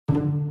It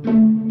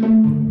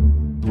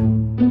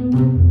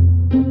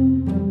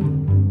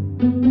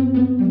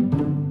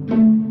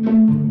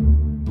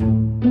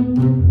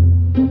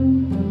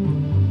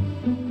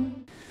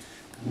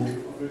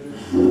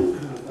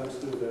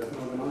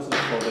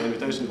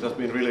has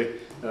been really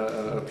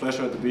a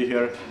pleasure to be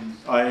here.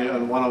 I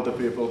am one of the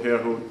people here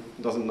who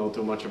doesn't know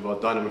too much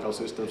about dynamical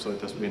systems, so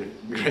it has been a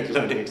great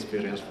learning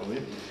experience for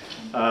me.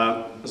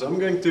 So I'm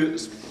going to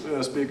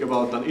speak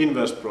about an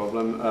inverse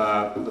problem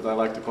that I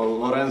like to call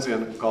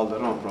Lorentzian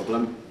Calderón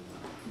problem.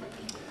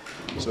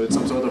 So it's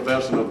some sort of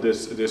version of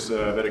this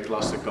very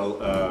classical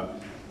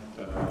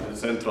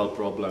central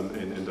problem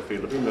in the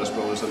field of inverse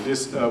problems. And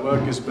this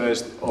work is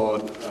based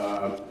on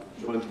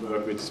joint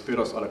work with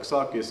Spiros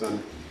Alexakis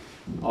and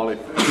Ali,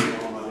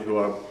 who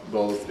are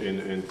both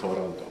in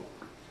Toronto.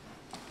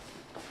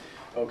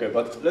 Okay,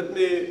 but let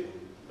me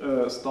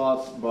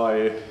start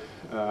by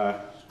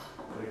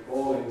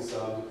recalling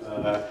some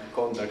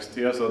context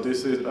here. So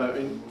this is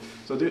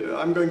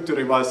I'm going to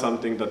revise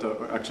something that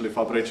actually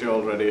Fabrizio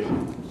already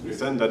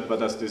presented,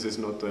 but as this is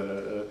not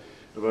a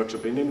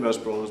workshop in inverse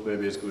problems,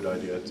 maybe it's a good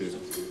idea to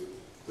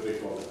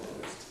recall the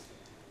context.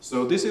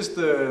 So this is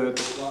the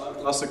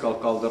classical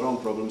Calderón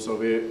problem. So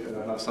we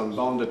have some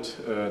bounded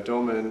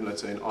domain,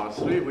 let's say in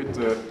R3, with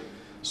a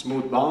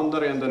smooth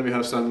boundary, and then we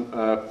have some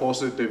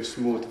positive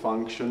smooth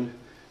function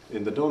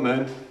in the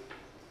domain.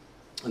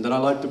 And then I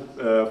like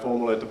to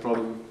formulate the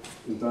problem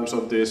in terms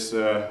of this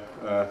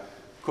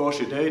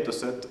Cauchy data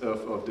set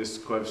of this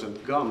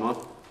coefficient gamma.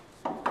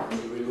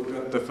 We look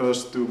at the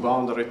first two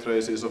boundary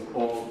traces of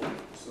all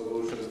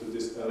solutions to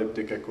this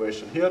elliptic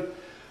equation here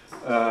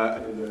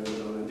in the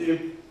domain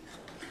D.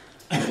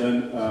 And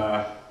then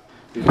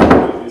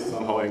this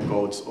somehow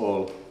encodes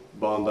all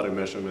boundary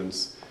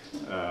measurements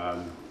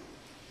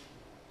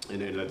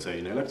let's say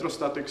in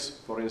electrostatics,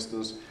 for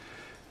instance.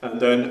 And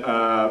then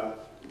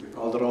the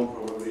Calderón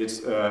problem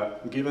is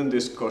given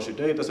this Cauchy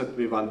dataset,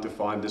 we want to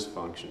find this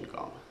function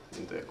gamma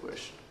in the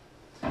equation.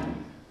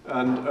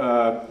 And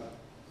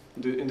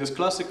in this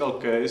classical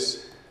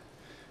case,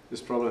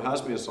 this problem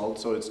has been solved,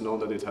 so it's known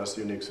that it has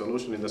unique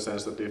solution in the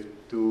sense that if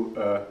two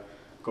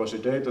Cauchy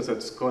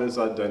datasets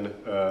coincide, then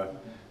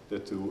the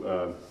two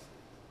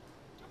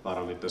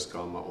parameters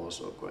gamma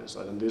also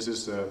coincide. And this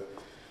is a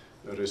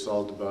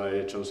result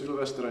by John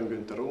Sylvester and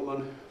Günther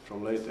Ullmann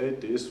from late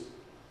 80s.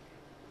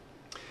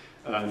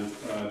 And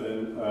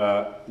then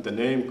the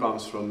name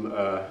comes from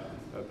a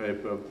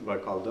paper by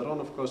Calderón,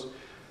 of course,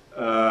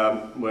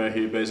 where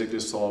he basically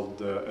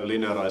solved a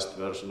linearized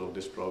version of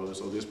this problem.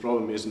 So this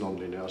problem is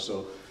nonlinear.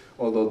 So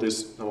although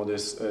this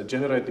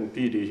generating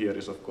PD here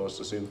is of course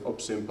a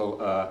simple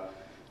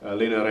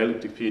linear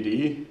elliptic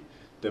PDE,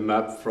 the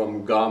map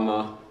from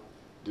gamma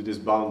to this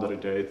boundary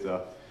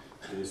data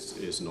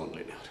is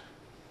nonlinear.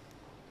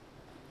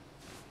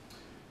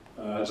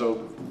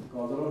 So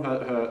Calderón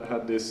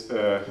had this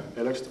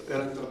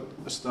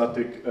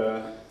electrostatic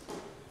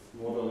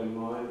model in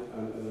mind,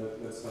 and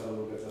let's have a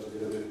look at that a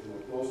little bit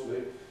more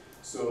closely.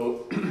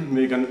 So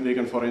we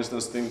can, for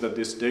instance, think that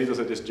this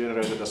dataset is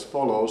generated as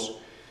follows.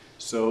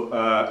 So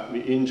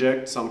we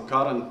inject some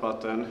current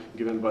pattern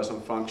given by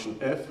some function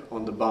f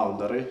on the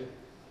boundary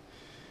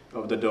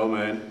of the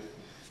domain.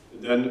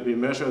 Then we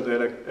measure the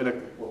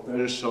electric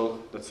potential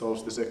that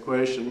solves this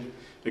equation,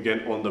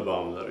 again on the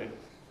boundary.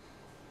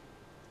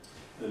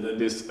 And then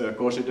this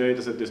Cauchy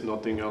dataset is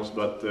nothing else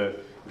but the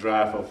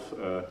graph of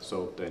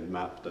so-obtained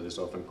map that is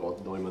often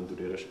called Neumann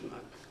two-direction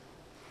map.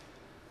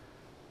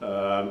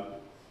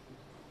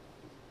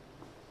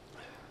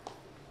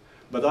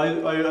 But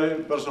I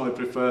personally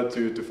prefer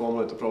to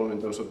formulate the problem in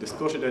terms of this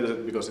Cauchy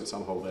dataset because it's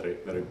somehow very,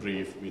 very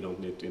brief. We don't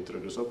need to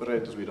introduce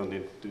operators, we don't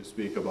need to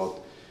speak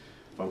about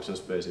function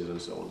spaces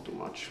and so on too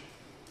much.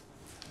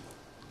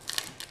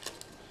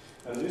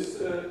 And this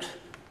type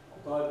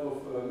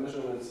of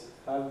measurements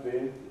have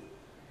been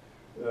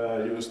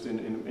used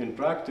in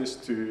practice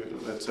to,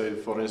 let's say,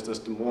 for instance,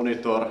 to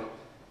monitor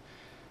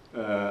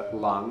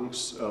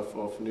lungs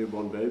of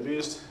newborn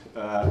babies.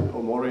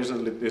 Or more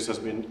recently, this has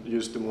been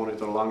used to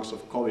monitor lungs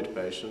of COVID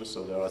patients,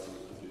 so there are at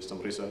least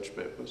some research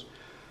papers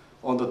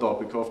on the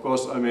topic. Of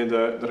course, I mean,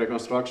 the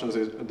reconstructions,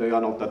 they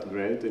are not that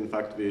great. In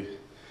fact, we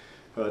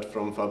heard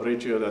from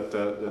Fabrizio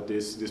that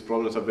these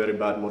problems are very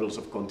bad models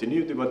of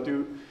continuity, but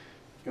you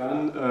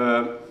can,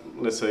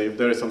 let's say, if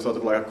there is some sort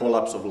of like a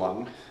collapse of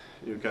lung,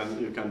 you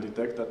can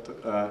detect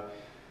that,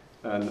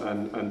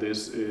 and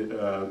this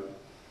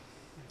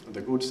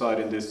the good side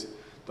in this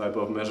type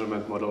of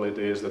measurement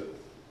modality is that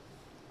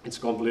it's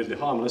completely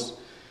harmless,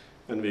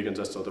 and we can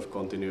just sort of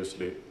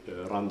continuously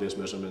run these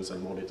measurements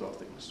and monitor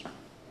things.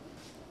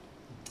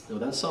 So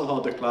that's somehow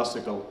the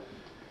classical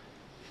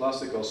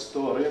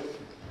story.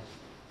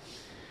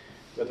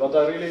 But what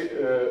I really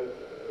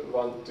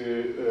want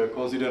to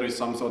consider is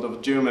some sort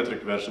of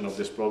geometric version of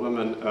this problem,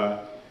 and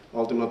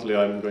ultimately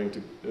I'm going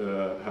to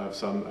have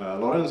some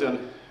Lorentzian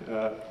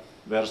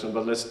version,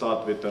 but let's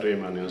start with the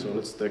Riemannian, so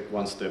let's take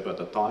one step at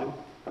a time.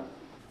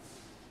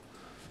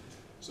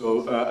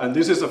 So, and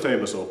this is a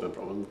famous open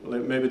problem,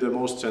 maybe the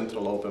most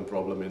central open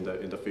problem in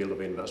the field of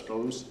inverse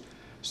problems.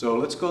 So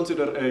let's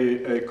consider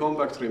a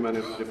compact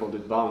Riemannian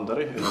manifolded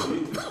boundary,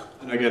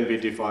 and again we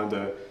define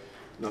the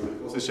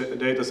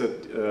data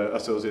set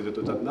associated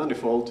to that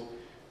manifold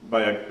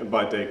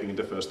by taking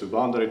the first two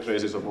boundary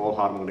traces of all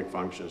harmonic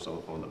functions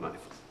on the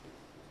manifold.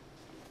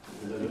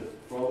 And then the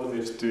problem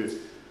is to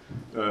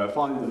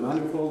find the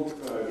manifold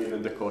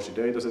given the Cauchy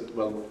data set.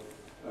 Well,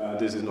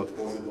 this is not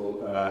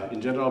possible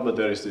in general, but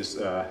there is this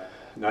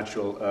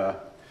natural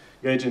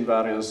gauge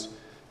invariance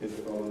in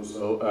the problem.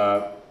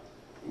 So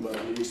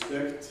what we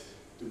expect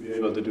to be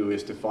able to do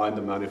is to find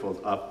the manifold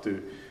up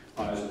to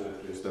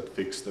isometries that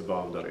fix the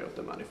boundary of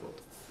the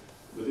manifold.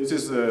 But this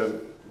is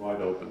a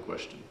wide open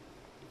question.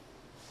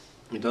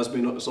 It has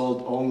been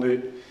solved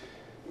only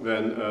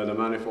when the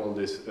manifold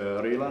is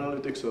real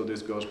analytic, so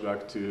this goes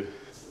back to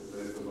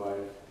by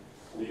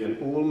Lee and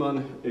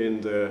Ullmann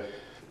in the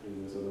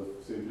sort of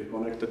simply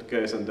connected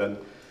case, and then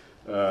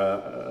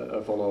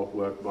a follow-up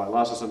work by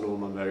Lasses and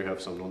Ullmann where you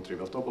have some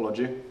non-trivial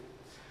topology.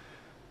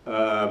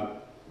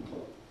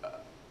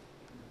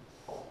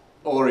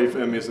 Or if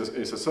M is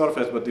a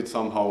surface, but it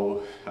somehow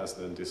has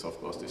then this, of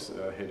course, this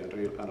hidden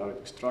real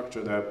analytic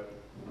structure there.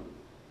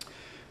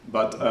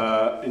 But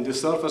in this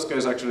surface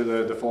case,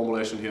 actually, the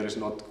formulation here is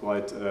not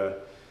quite the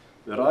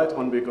right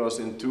one, because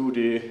in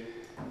 2D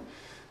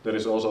there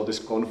is also this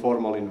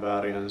conformal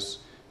invariance,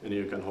 and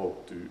you can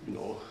hope to,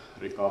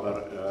 recover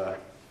the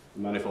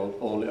manifold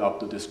only up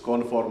to this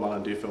conformal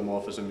and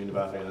diffeomorphism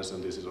invariance,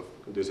 and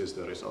this is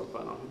the result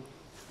by now.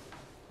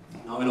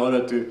 Now, in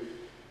order to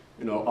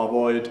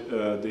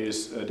avoid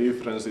these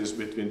differences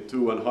between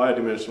 2 and higher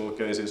dimensional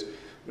cases,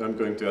 I'm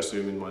going to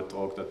assume in my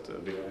talk that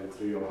we are in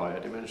 3 or higher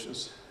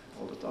dimensions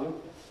all the time.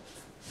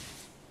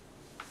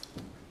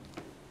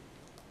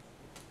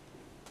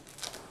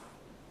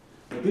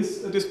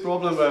 This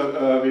problem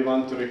where we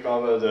want to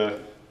recover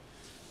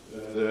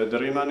the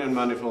Riemannian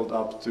manifold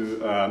up to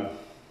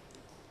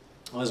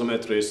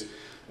isometries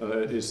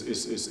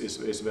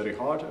is very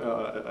hard.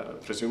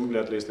 Presumably,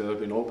 at least, they have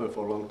been open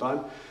for a long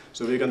time.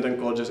 So we can then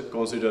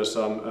consider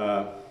some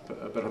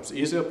perhaps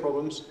easier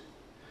problems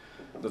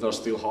that are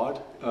still hard.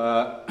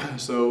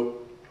 So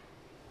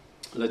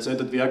let's say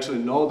that we actually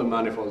know the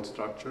manifold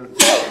structure,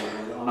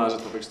 the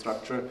anisotropic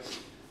structure,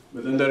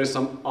 but then there is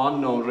some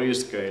unknown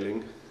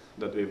rescaling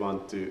that we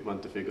want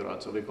to figure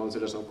out. So we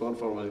consider some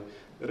conformally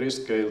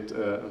rescaled,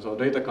 so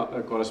data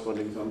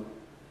corresponding some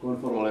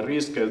conformally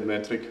rescaled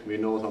metric. We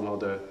know somehow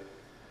the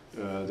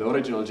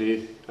original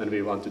G, and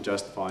we want to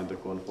just find the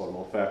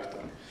conformal factor.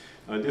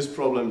 And this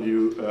problem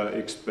you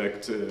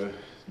expect to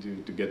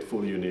get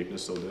full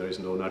uniqueness, so there is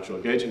no natural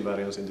gauge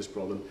invariance in this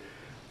problem.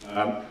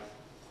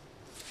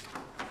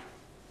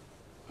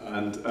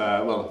 And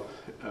I will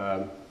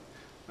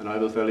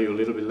tell you a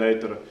little bit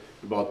later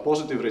about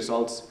positive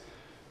results.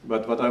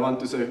 But what I want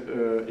to say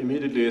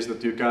immediately is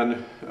that you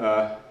can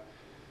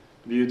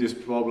view this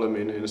problem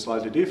in a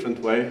slightly different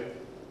way.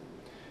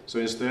 So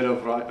instead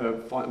of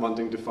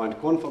wanting to find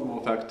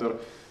conformal factor,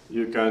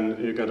 you can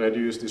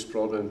reduce this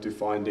problem to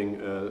finding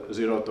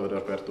zeroth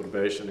order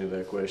perturbation in the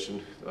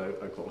equation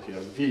I call here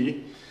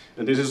V.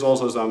 And this is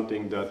also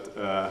something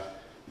that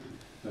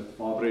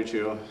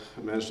Fabrizio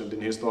mentioned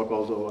in his talk,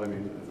 although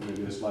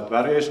maybe a slight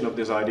variation of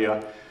this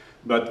idea.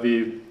 But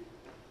we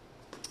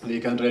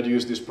can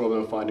reduce this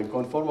problem of finding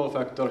conformal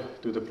factor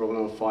to the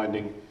problem of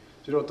finding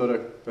zeroth order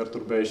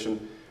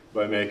perturbation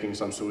by making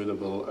some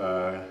suitable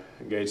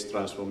gauge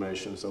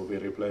transformation. So we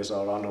replace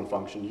our unknown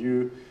function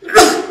u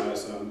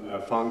as a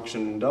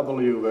function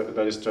w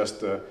that is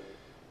just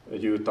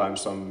u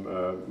times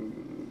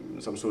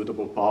some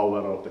suitable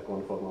power of the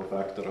conformal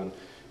factor,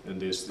 and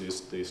this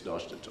does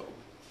the job.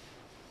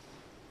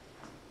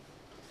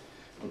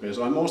 Okay,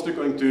 so I'm mostly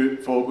going to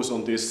focus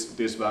on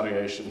this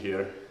variation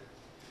here,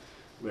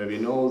 where we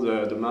know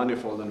the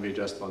manifold and we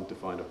just want to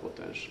find a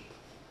potential.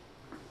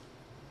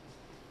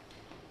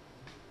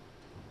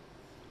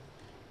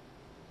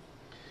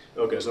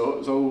 Okay,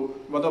 so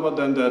what about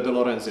then the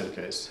Lorentzian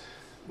case?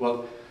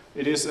 Well,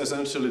 it is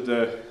essentially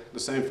the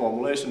same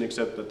formulation,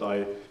 except that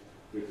I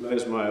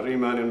replace my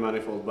Riemannian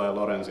manifold by a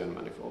Lorentzian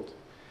manifold.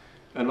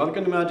 And one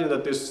can imagine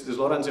that this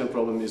Lorentzian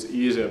problem is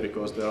easier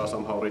because there are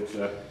somehow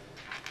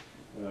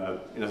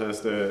in a sense,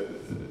 the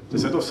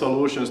set of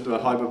solutions to a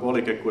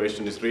hyperbolic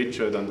equation is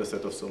richer than the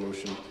set of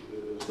solutions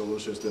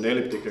to an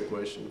elliptic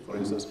equation. For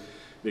instance,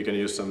 we can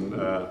use some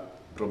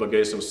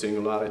propagation of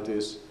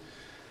singularities.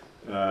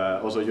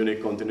 Also,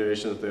 unique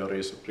continuation theory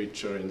is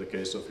richer in the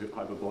case of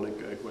hyperbolic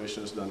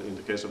equations than in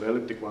the case of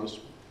elliptic ones.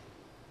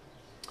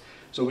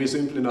 So we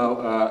simply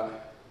now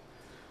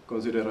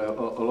consider a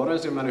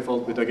Lorentzian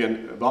manifold with,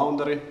 again, a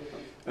boundary.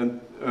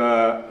 And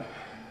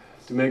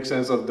to make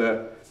sense of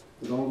the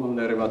normal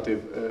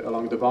derivative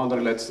along the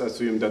boundary, let's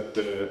assume that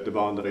the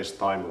boundary is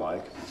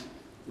time-like,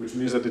 which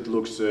means that it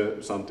looks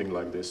something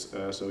like this.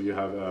 So you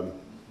have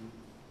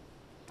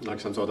like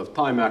some sort of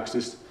time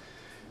axis,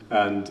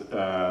 and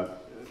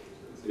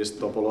this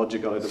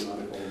topologically the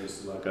manifold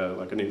is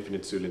like an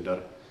infinite cylinder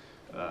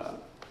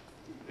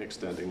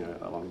extending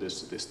along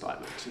this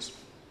time axis.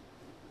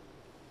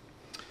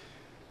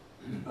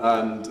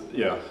 And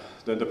yeah,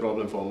 then the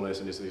problem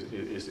formulation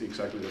is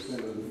exactly the same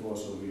as before.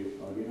 So we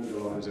are given the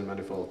Lorentzian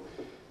manifold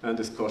and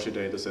this Cauchy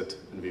data set,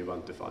 and we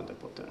want to find the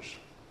potential.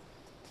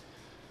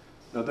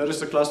 Now there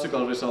is a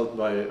classical result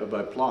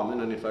by Plum,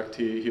 and in fact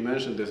he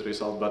mentioned this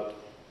result, but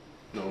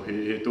no,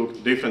 he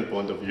took different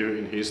point of view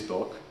in his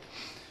talk.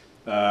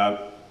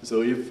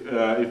 So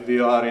if we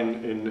are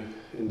in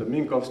the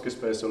Minkowski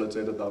space, so let's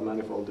say that our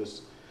manifold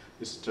is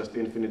just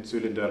infinite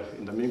cylinder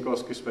in the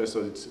Minkowski space, so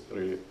it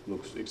really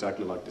looks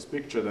exactly like this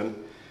picture, then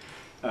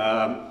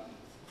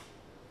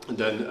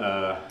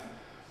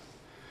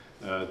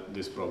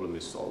this problem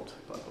is solved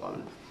by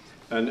Plum.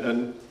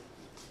 And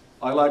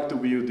I like to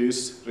view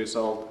this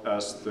result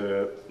as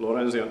the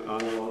Lorentzian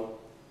analog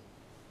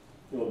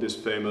of this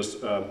famous,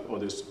 or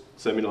this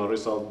seminal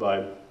result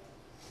by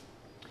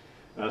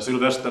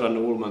Sylvester and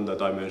Ullmann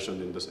that I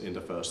mentioned in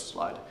the first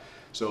slide.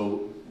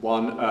 So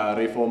one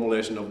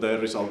reformulation of their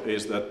result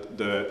is that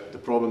the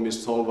problem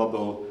is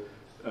solvable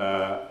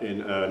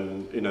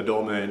in a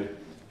domain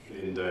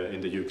in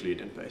the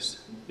Euclidean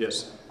space.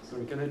 Yes?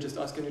 Sorry, can I just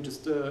ask, can you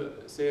just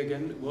say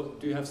again,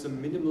 do you have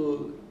some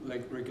minimal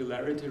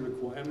regularity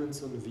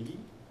requirements on V?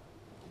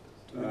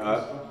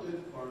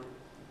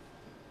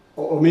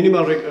 Or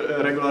minimal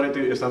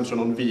regularity assumption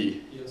on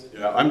V. Yes.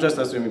 Yeah, I'm just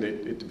assuming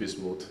it to be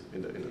smooth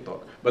in the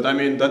talk. But I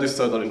mean, that is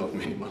certainly not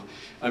minimal.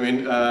 I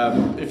mean,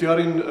 if you are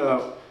in,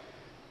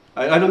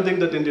 I don't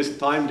think that in this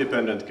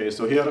time-dependent case,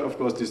 so here, of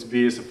course, this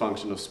V is a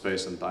function of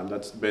space and time.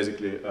 That's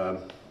basically,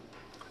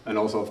 and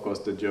also, of course,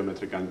 the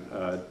geometry can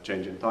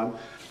change in time.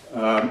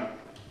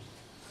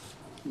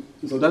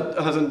 So that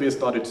hasn't been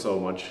studied so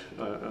much.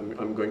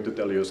 I'm going to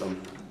tell you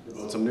some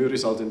new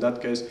results in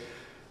that case.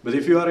 But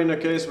if you are in a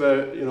case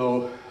where, you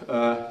know,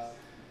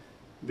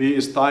 V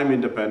is time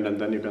independent,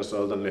 then you can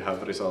certainly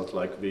have results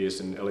like V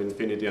is in L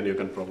infinity, and you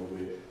can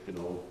probably, you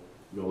know,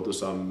 go to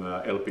some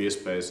LP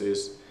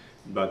spaces.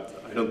 But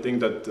I don't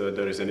think that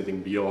there is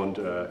anything beyond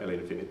L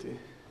infinity.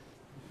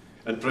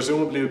 And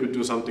presumably you could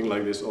do something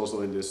like this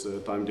also in this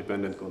time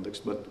dependent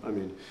context. But I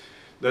mean,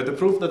 the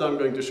proof that I'm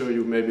going to show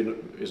you maybe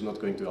is not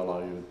going to allow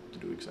you to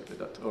do exactly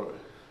that. Or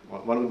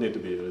one would need to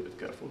be a little bit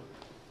careful.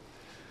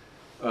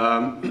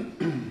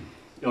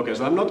 Okay,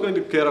 so I'm not going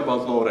to care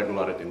about low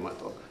regularity in my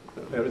talk.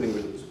 Everything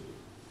will do.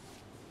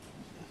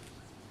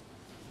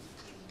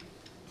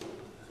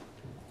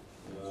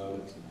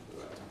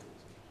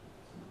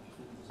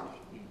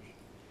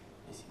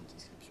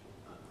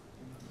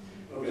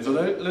 Okay, so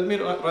let me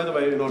right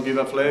away, you know, give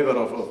a flavor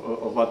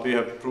of what we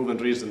have proven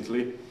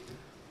recently.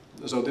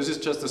 So this is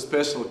just a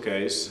special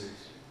case,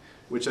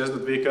 which says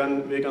that we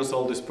can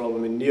solve this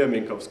problem in near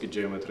Minkowski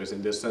geometries,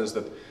 in this sense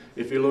that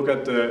if you look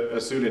at a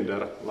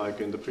cylinder, like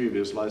in the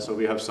previous slide, so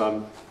we have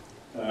some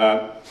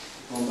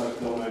convex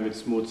domain with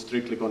smooth,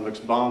 strictly convex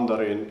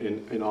boundary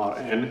in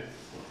Rn.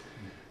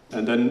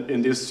 And then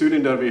in this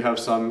cylinder we have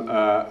some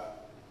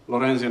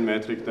Lorentzian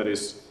metric that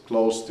is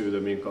close to the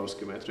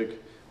Minkowski metric,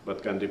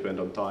 but can depend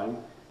on time.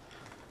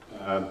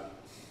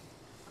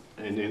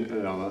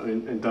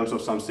 In terms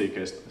of some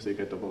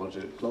CK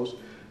topology close.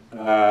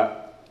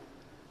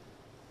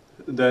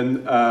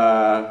 Then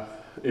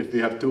if we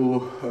have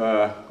two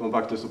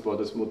compactly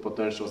supported smooth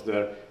potentials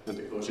there, and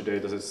the Cauchy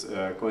data sets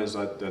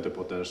coincide, then the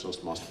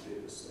potentials must be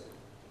the same.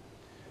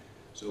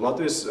 So what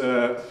is,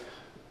 I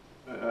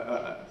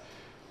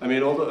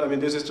mean,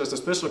 this is just a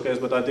special case,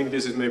 but I think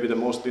this is maybe the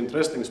most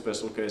interesting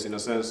special case in a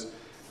sense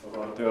of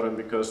our theorem,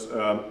 because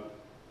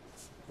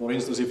for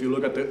instance, if you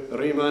look at the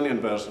Riemannian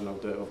version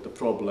of the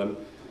problem,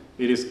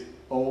 it is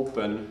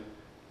open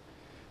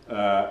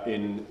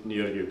in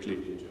near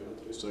Euclidean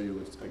geometry. So you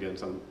would again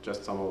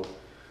just somehow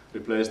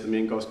replace the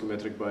Minkowski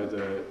metric by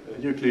the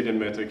Euclidean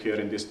metric here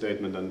in this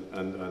statement, and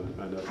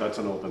that's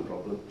an open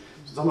problem.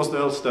 So someone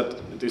else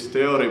that this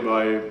theory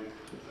by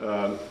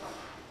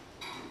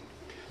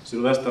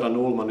Sylvester and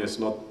Ullmann is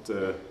not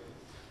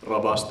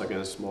robust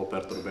against small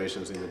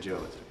perturbations in the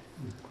geometry.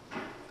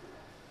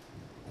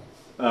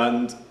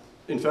 And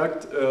in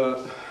fact,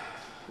 I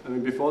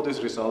mean, before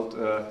this result,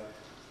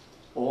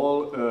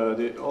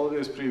 all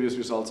these previous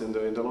results in the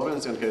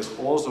Lorentzian case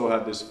also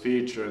had this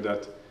feature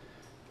that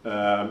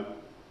the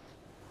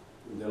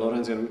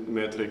Lorentzian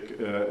metric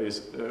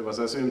was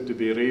assumed to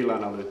be real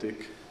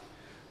analytic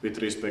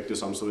with respect to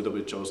some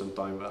suitably chosen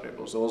time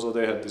variables. Also,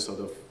 they had this sort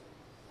of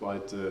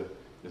quite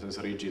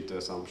rigid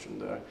assumption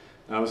there.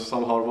 And I was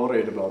somehow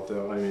worried about,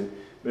 I mean,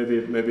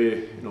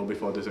 maybe you know,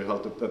 before this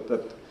result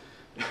that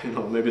you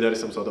know, maybe there is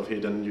some sort of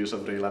hidden use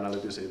of real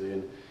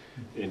analyticity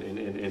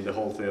in the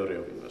whole theory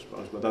of inverse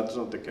problems, but that's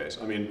not the case.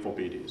 I mean, for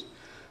PDs.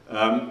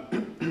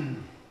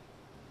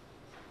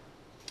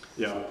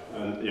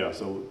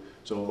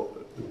 So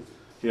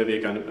here we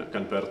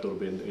can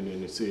perturb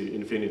in C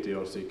infinity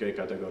or CK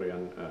category,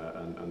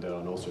 and there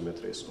are no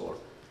symmetries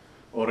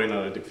or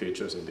analytic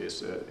features in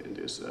this.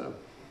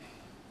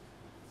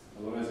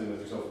 Lorentzian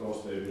metrics, of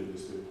course, they will be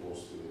still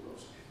close to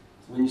Minkowski.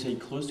 When you say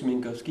close to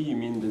Minkowski, you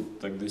mean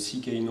that like the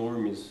CK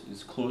norm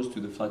is close to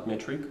the flat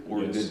metric,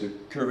 or yes. the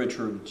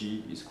curvature of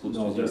G is close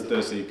to no, zero? just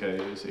the CK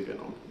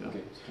norm. Yeah.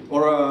 Okay.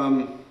 Or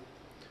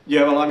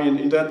Yeah, well, I mean,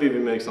 in that we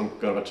will make some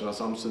curvature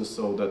assumptions,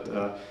 so that,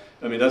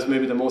 I mean, that's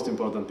maybe the most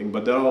important thing,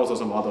 but there are also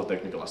some other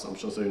technical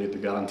assumptions, so you need to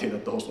guarantee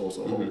that those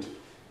also hold.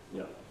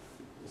 Yeah.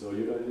 So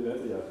you,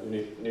 you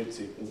need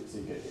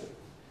CK here.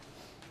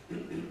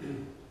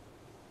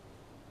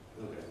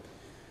 Okay.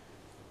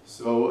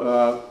 So,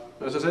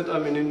 as I said, I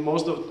mean, in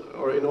most of,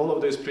 or in all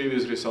of these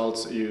previous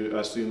results, you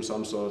assume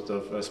some sort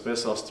of a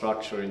special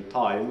structure in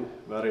time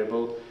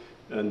variable,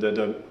 and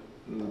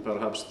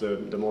perhaps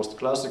the most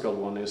classical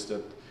one is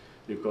that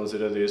you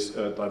consider this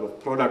type of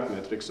product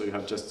metric. So you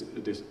have just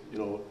this, you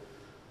know,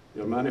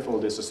 your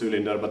manifold is a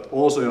cylinder, but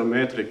also your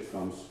metric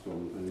comes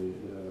from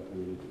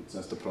it's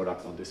just a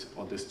product on this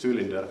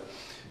cylinder.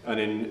 And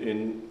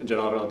in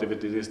general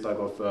relativity, this type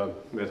of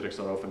metrics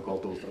are often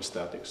called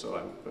ultrastatic. So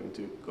I'm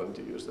going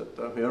to use that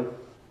here.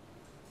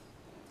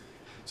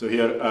 So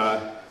here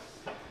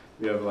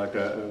we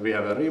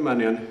have a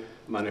Riemannian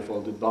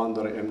manifold with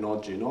boundary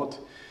M0 G0,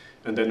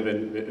 and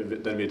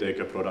then we take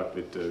a product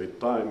with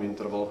time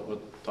interval or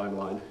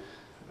timeline.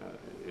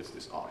 It's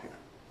this R here.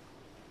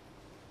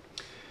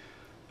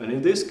 And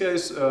in this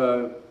case,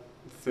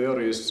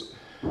 theory is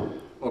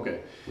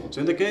okay. So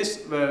in the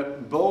case where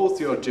both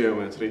your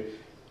geometry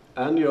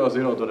and your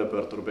zero-order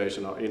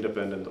perturbation are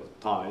independent of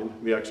time,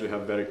 we actually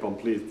have very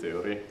complete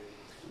theory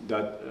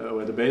that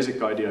where the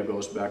basic idea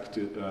goes back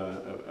to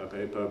a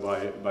paper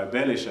by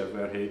Belishev,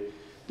 where he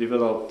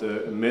developed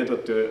a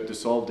method to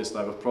solve this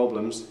type of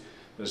problems.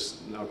 It's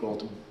now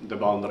called the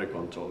boundary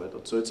control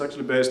method. So it's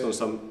actually based on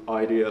some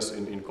ideas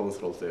in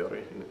control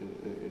theory,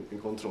 in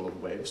control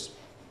of waves.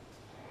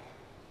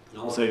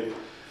 I'll say,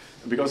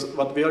 because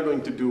what we are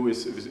going to do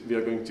is we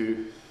are going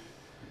to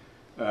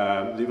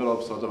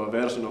develop sort of a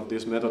version of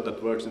this method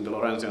that works in the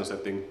Lorentzian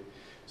setting.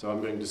 So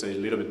I'm going to say a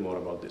little bit more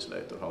about this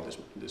later, how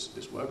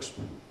this works.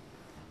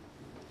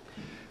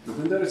 But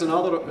then there is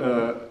another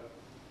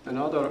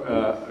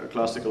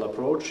classical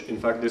approach. In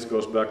fact, this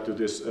goes back to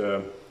this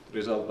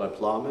result by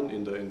Plamen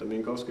in the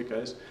Minkowski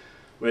case,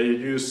 where you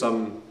use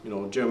some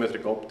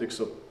geometric optics,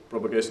 so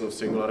propagation of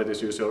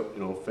singularities. Use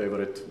your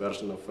favorite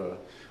version of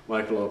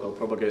microlocal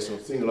propagation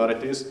of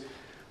singularities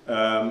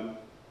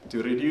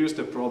to reduce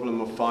the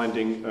problem of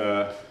finding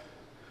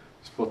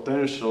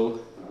potential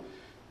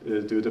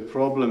to the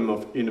problem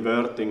of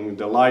inverting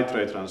the light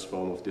ray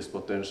transform of this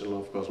potential.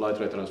 Of course, light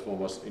ray transform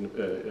was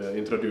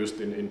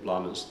introduced in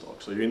Plamen's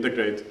talk. So you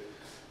integrate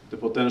the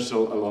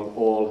potential along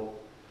all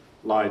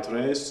light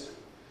rays,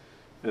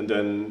 and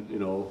then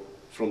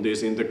from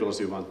these integrals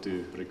you want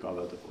to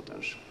recover the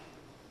potential.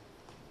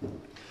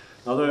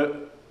 Now,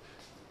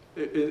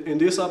 in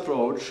this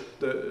approach,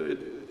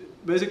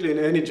 basically in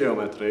any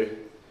geometry,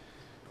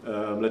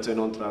 let's say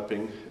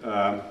non-trapping,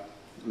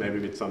 maybe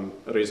with some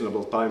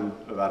reasonable time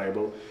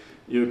variable,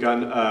 you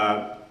can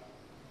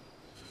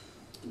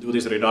do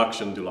this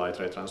reduction to light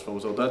ray transform,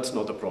 so that's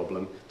not a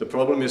problem. The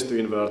problem is to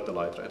invert the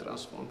light ray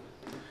transform.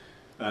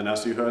 And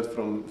as you heard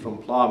from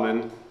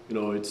Plamen,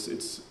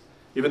 it's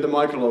even the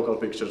microlocal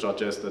picture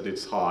suggests that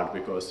it's hard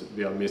because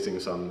we are missing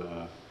some.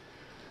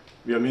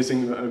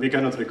 We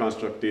cannot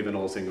reconstruct even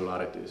all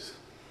singularities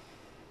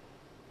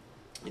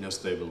in a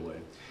stable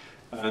way,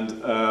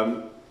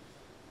 and.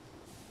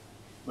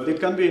 But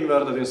it can be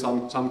inverted in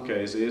some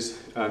cases,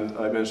 and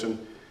I mentioned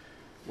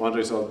one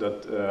result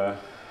that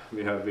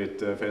we have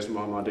with Faiz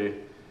Mohammadi,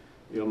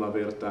 Ilma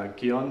Virta, and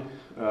Kian,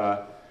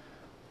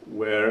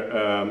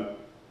 where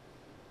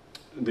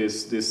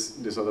this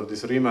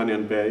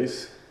Riemannian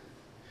base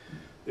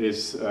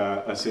is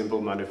a simple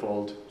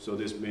manifold. So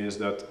this means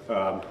that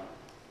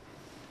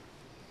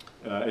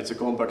it's a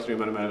compact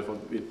Riemannian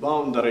manifold with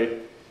boundary.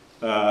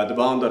 The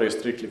boundary is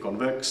strictly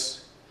convex.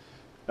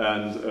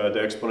 And the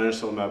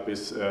exponential map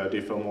is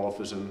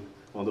diffeomorphism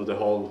onto the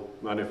whole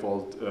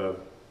manifold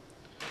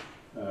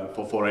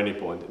for any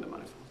point in the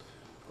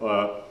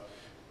manifold.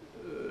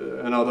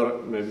 Another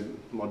maybe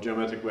more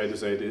geometric way to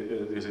say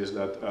this is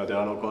that there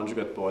are no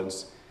conjugate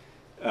points,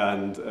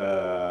 and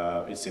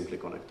it's simply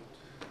connected.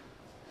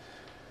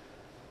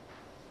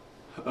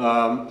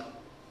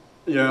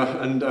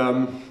 Yeah, and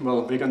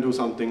well, we can do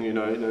something in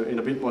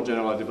a bit more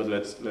generality, but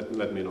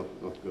let me not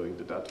go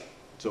into that.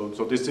 So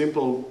this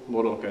simple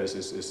model case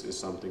is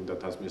something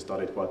that has been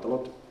studied quite a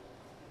lot,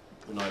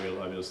 and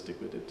I will stick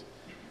with it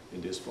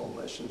in these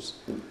formulations.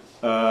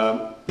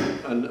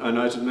 And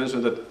I should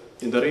mention that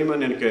in the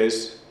Riemannian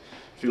case,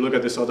 if you look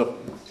at this sort of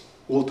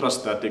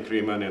ultrastatic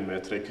Riemannian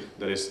metric,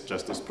 there is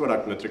just this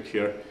product metric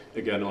here,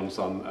 again on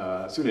some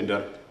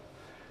cylinder.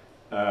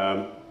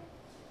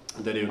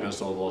 Then you can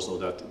solve also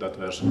that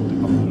version of the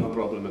Calderón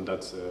problem, and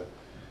that's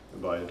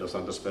by Dos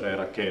Santos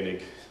Pereira,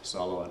 Koenig,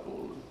 Salo, and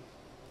Ullmann.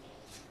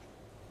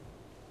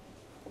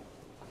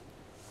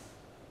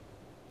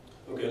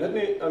 Okay,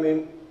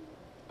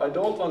 I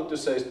don't want to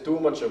say too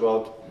much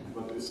about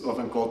what is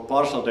often called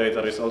partial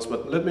data results,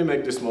 but let me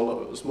make this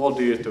small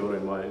detour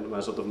in my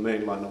sort of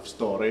main line of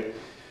story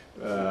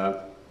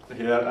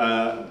here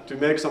to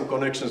make some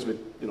connections with,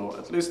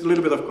 at least a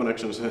little bit of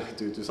connections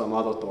to some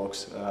other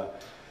talks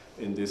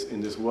in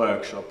this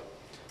workshop.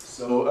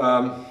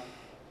 So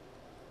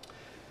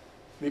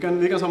we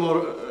can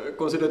somehow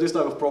consider this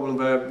type of problem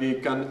where we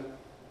can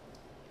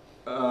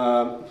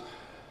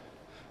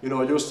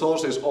use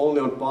sources only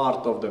on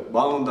part of the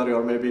boundary,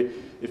 or maybe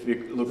if we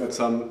look at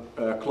some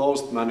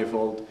closed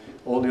manifold,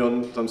 only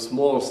on some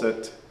small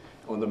set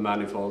on the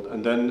manifold,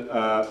 and then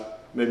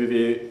maybe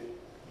we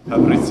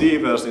have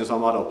receivers in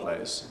some other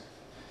place.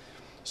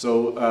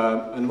 So,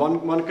 and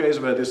one case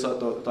where this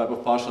type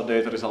of partial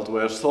data result,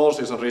 where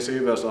sources and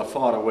receivers are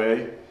far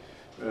away,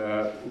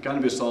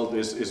 can be solved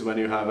is when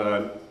you have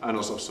an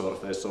anosov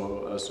surface,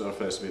 so a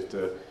surface with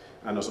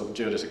anosov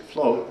geodesic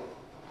flow.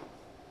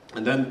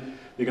 And then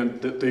you can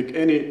take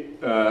any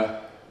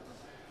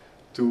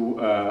two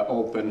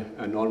open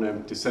and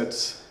non-empty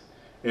sets,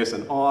 S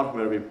and R,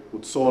 where we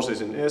put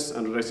sources in S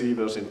and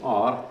receivers in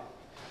R.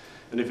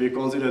 And if we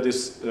consider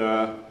this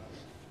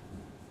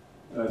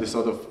this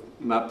sort of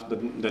map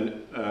that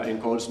then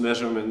encodes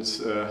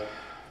measurements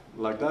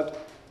like that,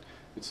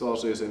 with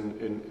sources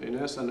in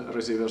S and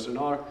receivers in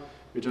R,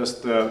 we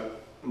just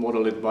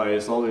model it by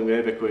solving the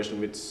wave equation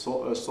with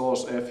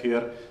source F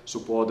here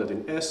supported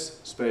in S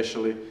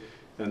spatially,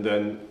 and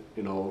then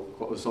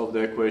solve the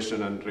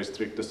equation and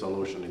restrict the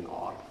solution in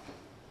R.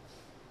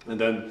 And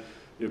then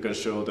you can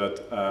show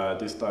that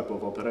this type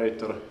of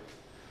operator,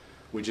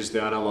 which is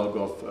the analog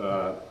of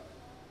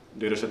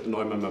Dirichlet to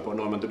Neumann map or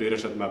Neumann to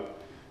Dirichlet map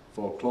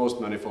for closed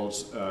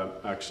manifolds,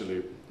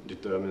 actually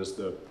determines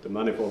the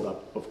manifold,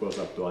 of course,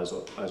 up to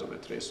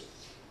isometries.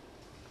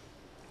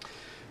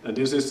 And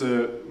this is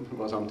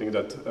something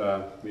that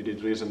we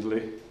did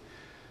recently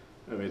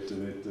with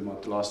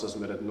Matti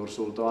Lassasmeret, Nur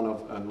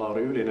Sultanov, and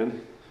Lauri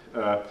Ydinen.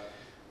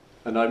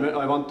 And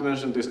I want to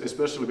mention this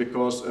especially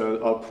because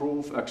our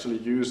proof actually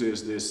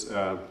uses this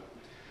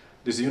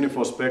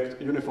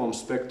uniform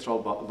spectral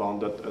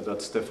bound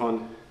that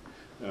Stefan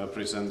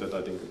presented.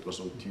 I think it was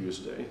on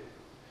Tuesday.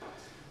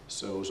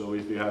 So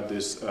if you have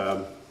this,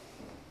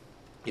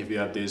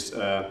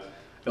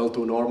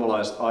 L2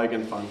 normalized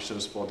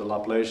eigenfunctions for the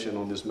Laplacian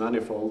on this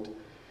manifold,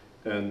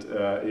 and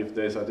if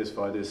they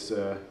satisfy this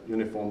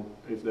uniform,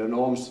 if their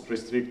norms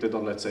restricted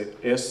on, let's say,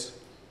 S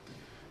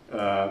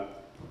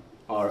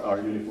are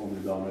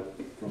uniformly bounded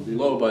from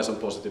below by some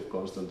positive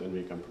constant, then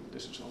we can prove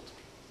this result.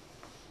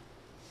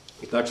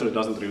 It actually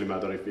doesn't really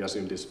matter if we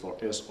assume this for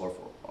S or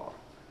for R.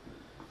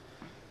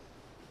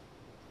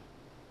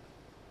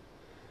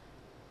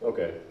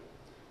 Okay,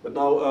 but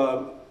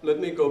now let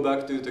me go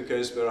back to the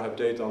case where I have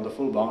data on the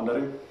full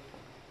boundary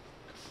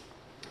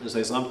and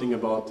say something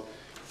about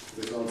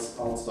results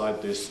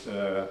outside this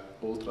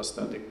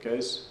ultrastatic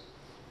case.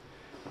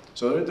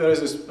 So there is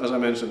this, as I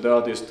mentioned, there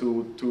are these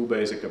two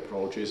basic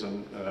approaches,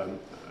 and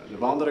the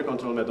boundary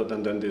control method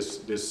and then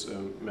this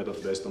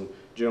method based on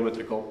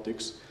geometric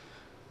optics.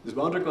 This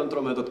boundary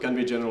control method can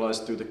be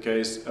generalized to the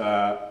case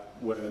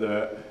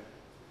where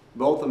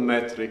both the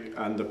metric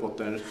and the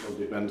potential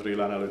depend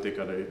real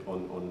analytically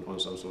on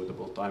some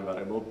suitable time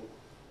variable.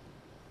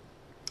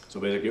 So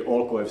basically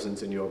all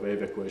coefficients in your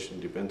wave equation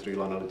depend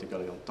real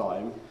analytically on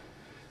time,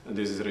 and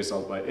this is a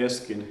result by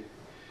Eskin,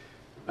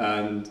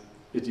 and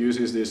it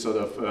uses this sort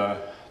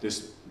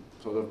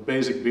of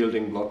basic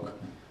building block,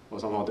 or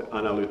somehow the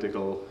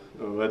analytical,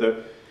 where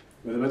the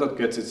method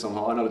gets its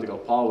somehow analytical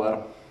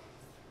power,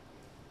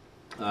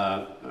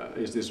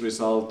 is this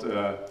result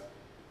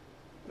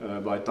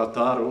by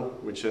Tataru,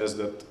 which says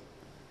that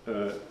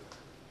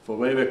for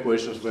wave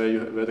equations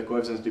where the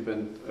coefficients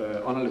depend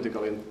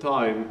analytically in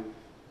time,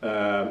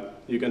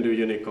 you can do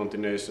unique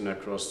continuation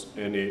across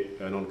any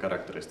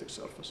non-characteristic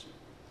surface.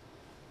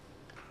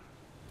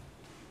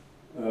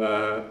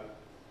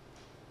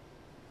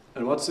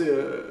 And what's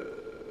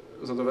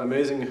sort of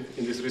amazing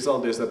in this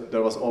result is that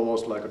there was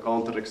almost like a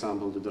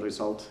counterexample to the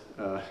result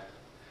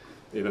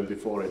even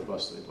before it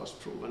was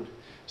proven.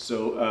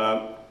 So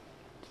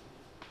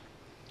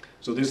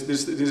so this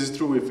is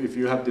true if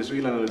you have this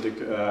real analytic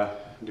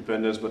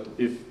dependence, but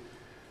if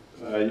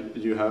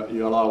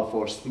you allow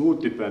for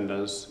smooth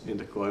dependence in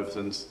the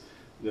coefficients,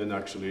 then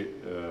actually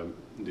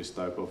this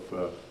type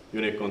of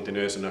unique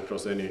continuation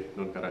across any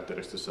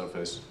non-characteristic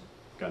surface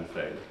can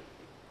fail.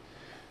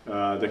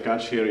 The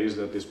catch here is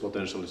that this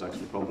potential is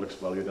actually complex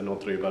valued and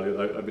not real valued.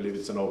 I believe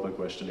it's an open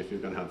question if you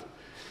can have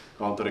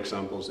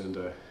counterexamples in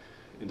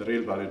the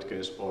real valued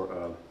case,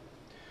 or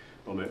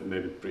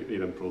maybe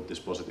even prove this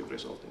positive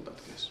result in that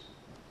case.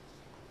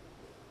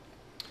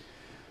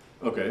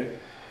 Okay.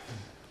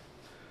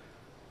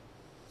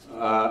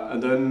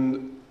 And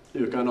then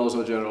you can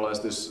also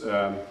generalize this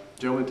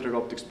geometric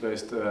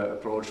optics-based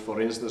approach. For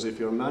instance, if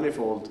your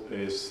manifold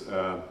is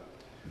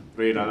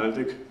real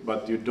analytic,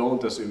 but you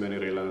don't assume any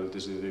real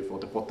analyticity for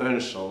the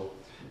potential,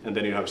 and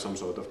then you have some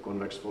sort of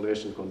convex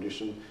foliation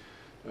condition,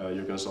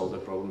 you can solve the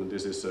problem.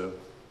 This is a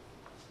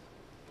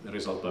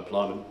result by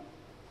Plamen.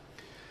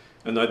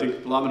 And I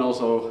think Plamen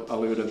also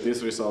alluded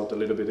this result a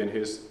little bit in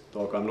his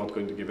talk. I'm not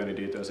going to give any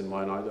details in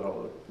mine either,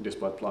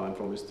 despite Plamen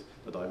promised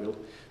that I will,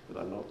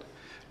 but I'm not.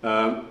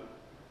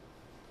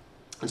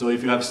 And so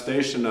if you have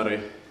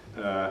stationary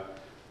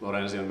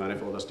Lorentzian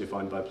manifold as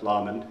defined by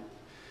Plamen,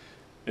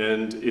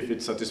 and if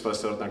it satisfies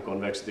certain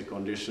convexity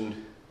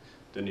condition,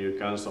 then you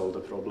can solve the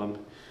problem.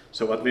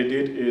 So what we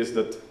did is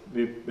that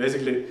we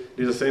basically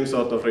did the same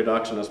sort of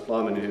reduction as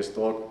Plamen in his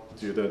talk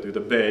to the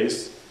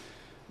base,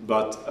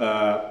 but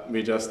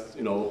we just,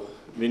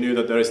 we knew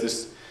that there is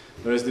this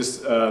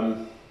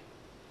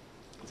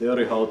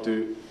theory how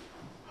to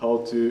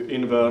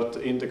invert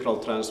integral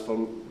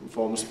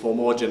transforms for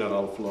more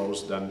general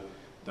flows than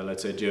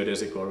let's say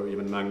geodesic or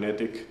even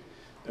magnetic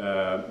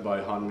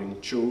by Han-Ming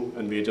Chu,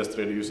 and we just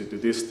reduce it to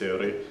this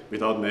theory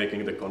without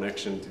making the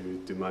connection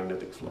to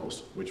magnetic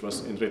flows, which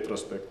was in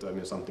retrospect,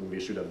 something we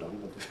should have done,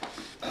 but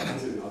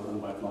this is not done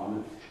by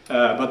Plamen.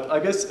 But I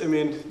guess,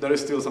 there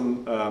is still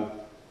some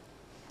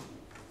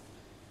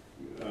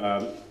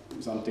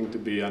something to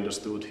be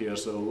understood here.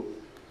 So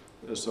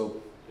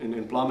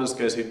in Plamen's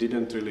case, he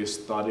didn't really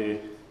study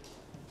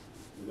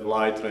the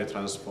light ray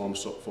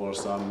transforms for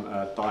some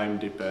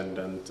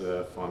time-dependent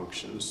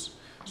functions.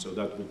 So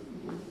that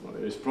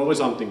is probably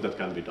something that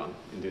can be done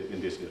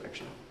in this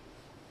direction.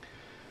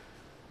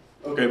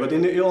 Okay, but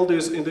in all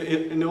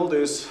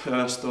this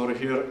story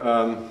here,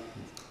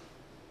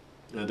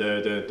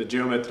 the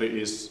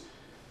geometry is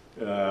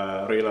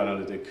real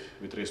analytic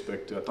with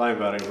respect to a time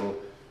variable.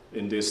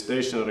 In this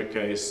stationary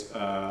case,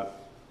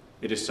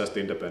 it is just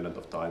independent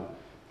of time,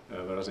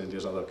 whereas in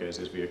these other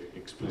cases we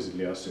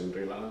explicitly assume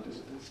real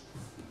analyticity.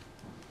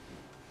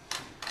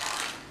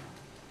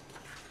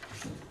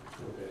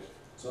 Okay.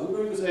 So I'm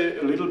going to say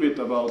a little bit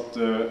about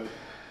the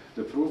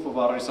proof of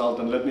our result,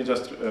 and let me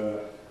just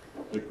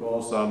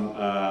recall some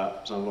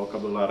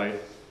vocabulary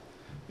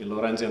in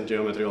Lorentzian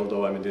geometry,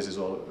 although this is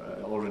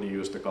already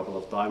used a couple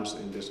of times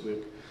in this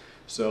week.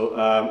 So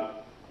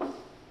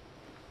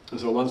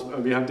once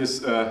we have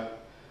this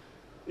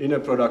inner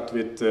product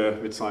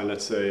with sign,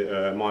 let's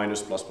say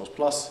minus plus plus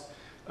plus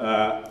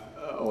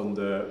on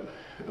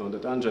the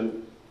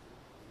tangent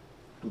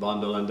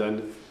bundle, and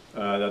then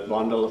that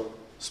bundle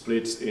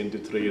splits into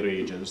 3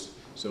 regions.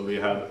 So we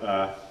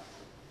have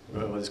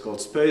what is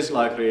called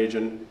space-like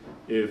region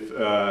if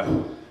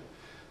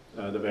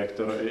the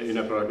vector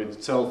inner product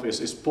itself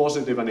is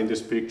positive, and in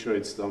this picture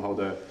it's somehow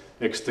the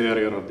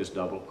exterior of this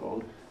double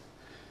cone.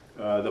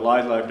 The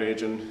light-like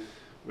region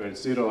where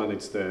it's 0 and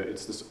it's the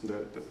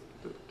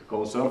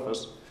cone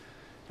surface,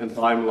 and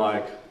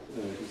time-like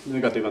it's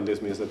negative, and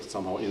this means that it's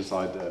somehow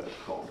inside the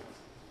cone.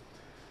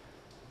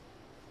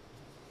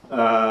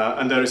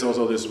 And there is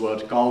also this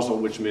word causal,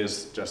 which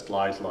means just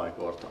light-like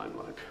or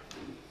time-like.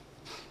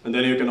 And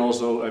then you can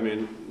also,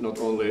 not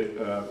only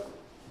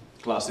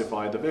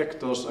classify the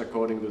vectors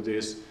according to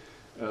these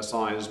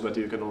signs, but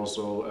you can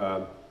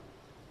also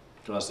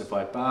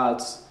classify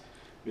paths.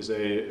 We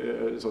say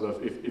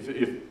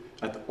if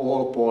at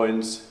all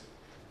points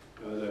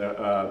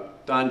the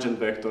tangent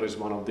vector is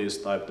one of these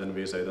type, then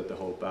we say that the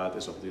whole path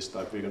is of this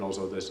type. We can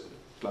also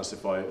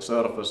classify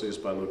surfaces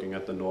by looking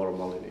at the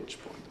normal in each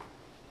point.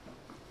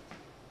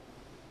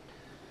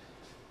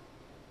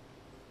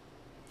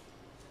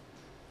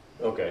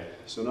 Okay,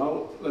 so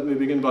now let me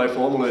begin by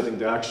formulating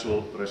the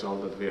actual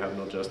result that we have,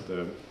 not just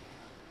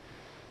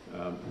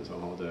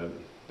somehow the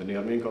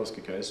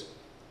near-Minkowski case.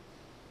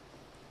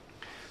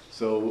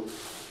 So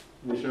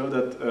we show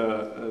that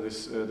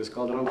this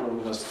Calderón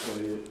problem has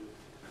a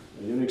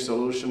unique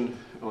solution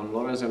on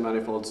Lorentzian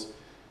manifolds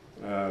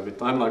with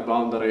time-like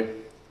boundary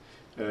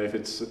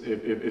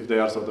if they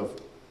are sort of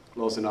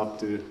close enough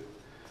to,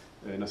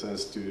 in a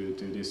sense, to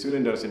these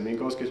cylinders in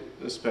Minkowski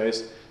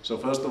space. So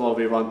first of all,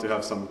 we want to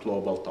have some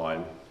global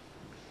time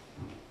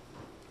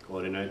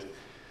coordinate.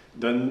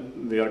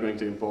 Then we are going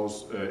to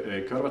impose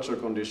a curvature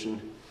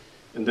condition,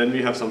 and then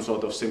we have some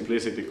sort of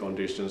simplicity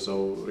condition.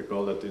 So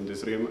recall that in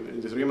this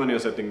Riemannian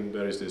setting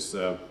there is this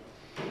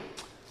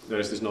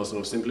notion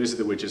of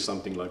simplicity, which is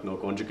something like no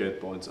conjugate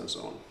points and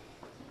so on.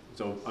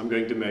 So I'm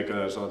going to make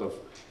a sort of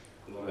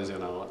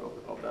Lorentzian analog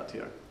of that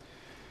here.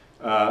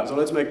 So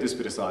let's make this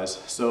precise.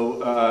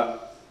 So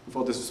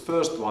for this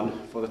first one,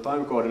 for the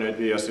time coordinate,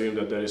 we assume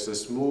that there is a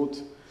smooth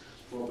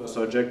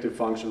surjective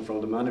function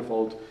from the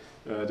manifold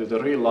to the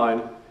real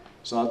line,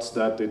 such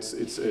that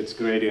its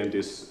gradient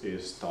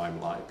is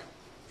time-like.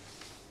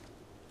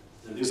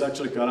 And this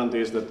actually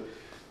guarantees that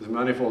the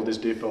manifold is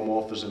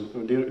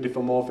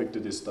diffeomorphic to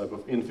this type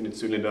of infinite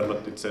cylinder,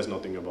 but it says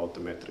nothing about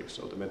the metric.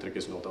 So the metric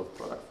is not of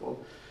product form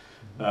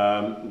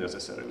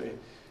necessarily.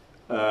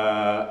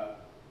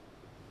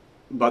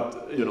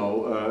 But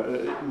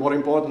more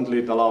importantly,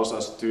 it allows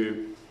us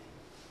to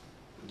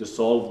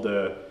solve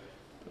the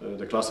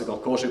classical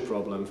Cauchy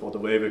problem for the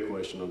wave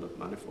equation on that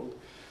manifold.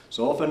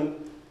 So often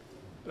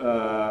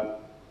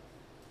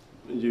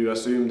you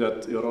assume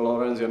that your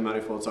Lorentzian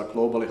manifolds are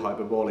globally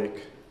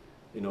hyperbolic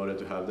in order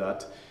to have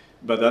that,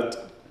 but that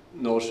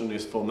notion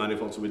is for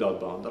manifolds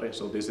without boundary.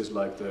 So this is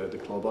like the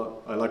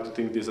global. I like to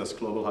think this as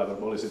global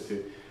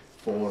hyperbolicity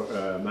for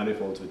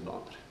manifolds with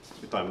boundary,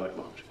 with time-like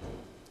boundary.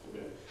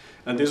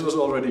 And this was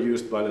already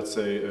used by, let's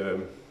say,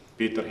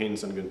 Peter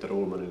Hinz and Günther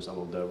Ullmann in some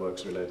of their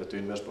works related to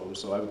inverse problems.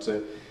 So I would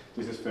say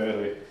this is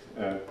fairly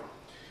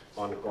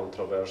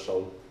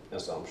uncontroversial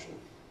assumption.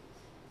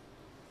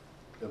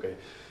 Okay,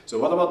 so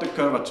what about the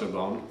curvature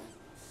bound?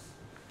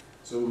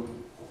 So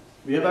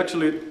we have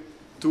actually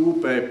two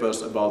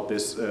papers about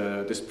this,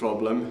 this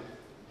problem.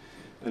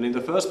 And in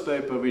the first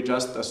paper, we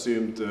just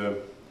assumed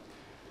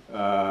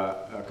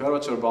a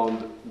curvature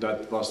bound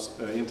that was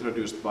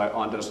introduced by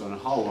Anderson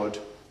and Howard.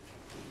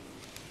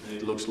 And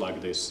it looks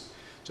like this.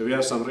 So we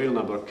have some real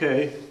number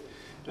k,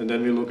 and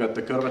then we look at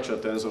the curvature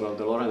tensor of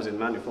the Lorentzian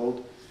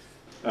manifold,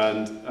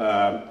 and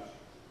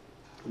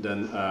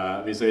then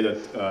we say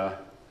that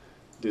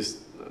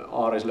this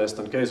R is less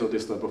than k, so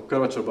this type of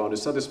curvature bound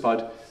is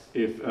satisfied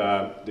if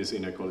this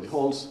inequality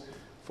holds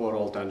for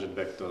all tangent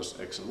vectors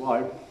x and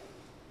y.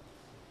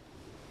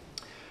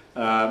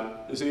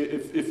 You see,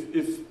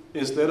 if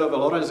instead of a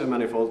Lorentzian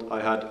manifold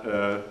I had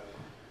a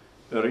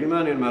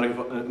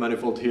Riemannian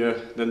manifold here,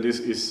 then this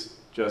is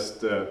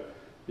just the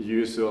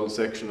usual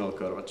sectional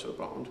curvature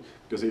bound.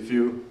 Because if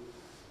you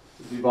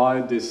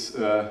divide this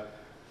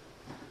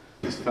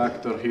this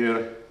factor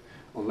here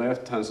on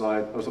left hand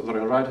side, or sorry,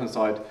 on right hand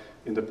side,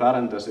 in the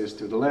parentheses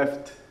to the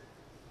left,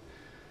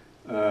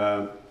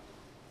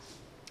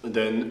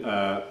 then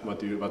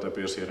what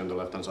appears here on the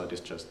left hand side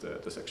is just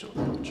the sectional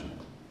curvature.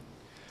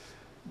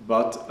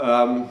 But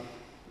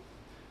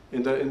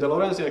in the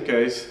Lorentzian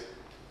case,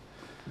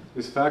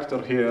 this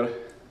factor here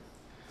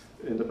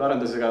in the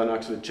parentheses can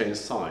actually change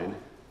sign,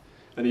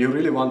 and you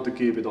really want to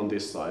keep it on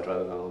this side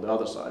rather than on the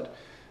other side.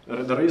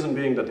 The reason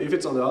being that if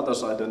it's on the other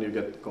side, then you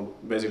get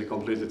basically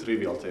completely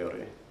trivial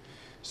theory.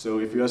 So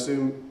if you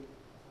assume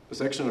a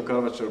sectional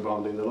curvature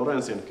bound in the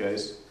Lorentzian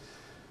case,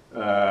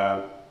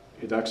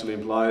 it actually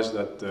implies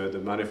that the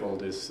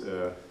manifold is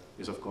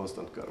of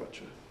constant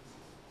curvature.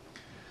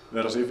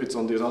 Whereas if it's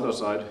on this other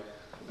side,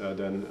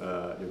 then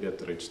you get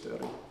the ridge theory.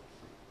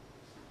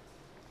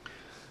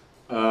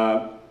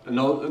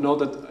 Note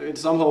that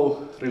it's somehow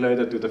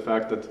related to the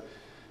fact that,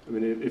 I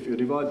mean, if you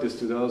divide this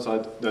to the other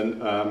side,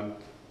 then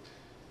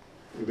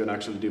you can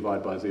actually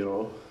divide by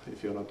 0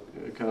 if you're not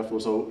careful.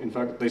 So in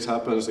fact, this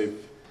happens if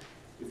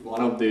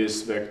one of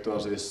these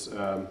vectors is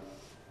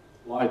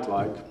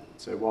light-like,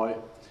 say y,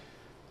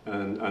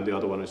 and the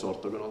other one is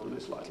orthogonal to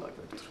this light-like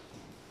vector.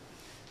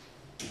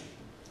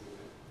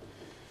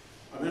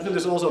 I mention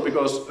this also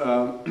because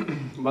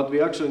what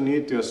we actually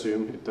need to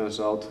assume, it turns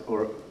out,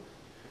 or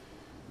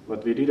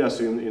what we did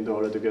assume in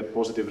order to get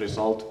positive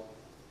result,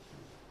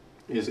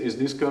 is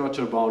this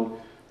curvature bound,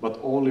 but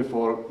only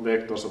for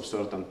vectors of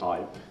certain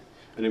type.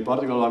 And in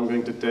particular, I'm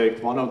going to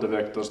take one of the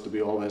vectors to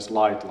be always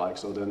light-like,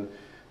 so then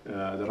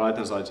the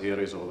right-hand side here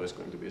is always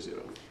going to be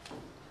 0.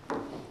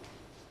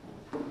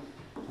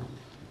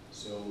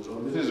 So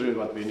this is really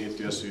what we need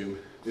to assume.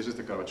 This is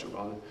the curvature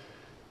bound.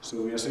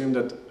 So we assume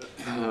that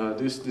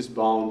this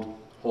bound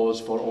holds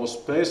for all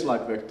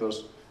space-like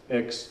vectors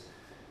x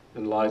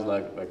and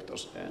light-like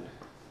vectors n.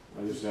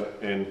 I use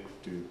n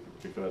to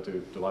refer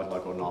to the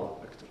light-like or null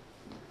vector.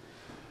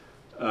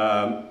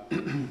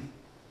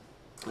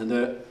 And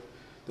the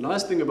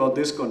nice thing about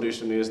this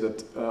condition is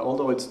that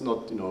although it's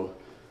not,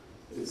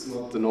 it's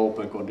not an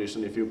open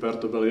condition. If you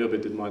perturb a little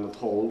bit, it might not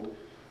hold.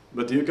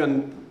 But you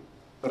can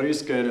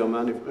rescale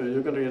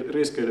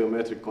your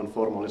metric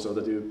conformally so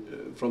that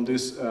you, from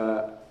this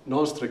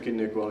non-strict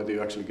inequality,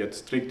 you actually get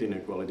strict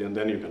inequality, and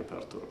then you can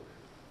perturb.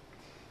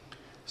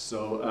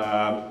 So,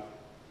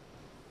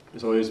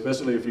 so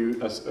especially if you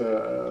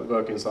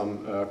work in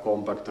some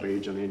compact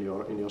region in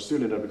your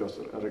cylinder, because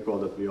I recall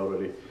that we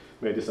already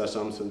made this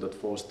assumption that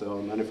forced the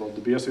manifold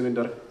to be a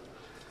cylinder.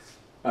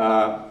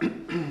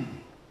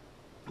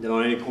 Then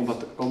on any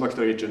compact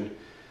region,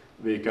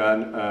 we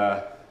can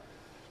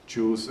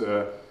choose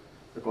a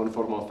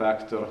conformal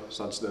factor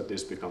such that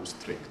this becomes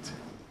strict.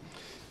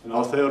 And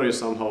our theory is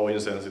somehow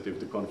insensitive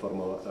to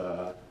conformal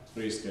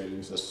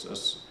rescalings, as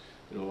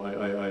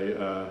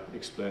I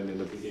explained in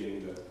the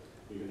beginning that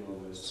you can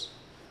always,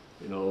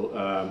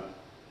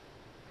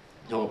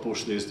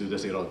 push this to the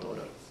 0th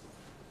order.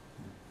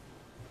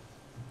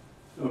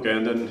 Okay,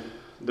 and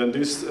then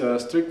this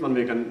strict one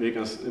we can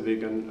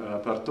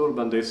perturb,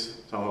 and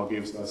this somehow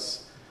gives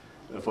us,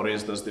 for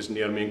instance, this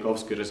near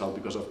Minkowski result,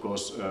 because of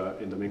course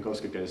in the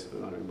Minkowski case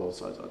both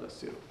sides are at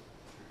 0.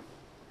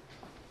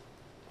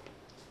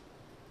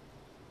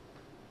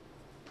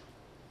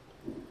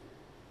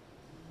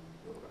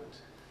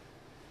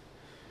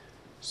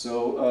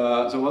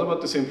 So, so what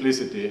about the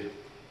simplicity?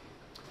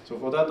 So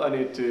for that I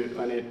need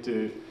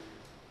to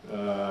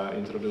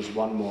introduce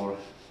one more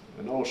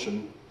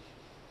notion.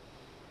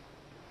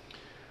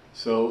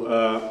 So,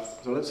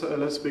 so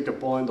let's pick a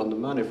point on the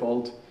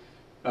manifold,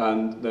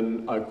 and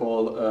then I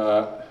call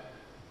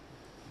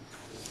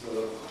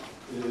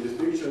in this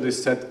picture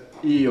this set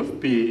E of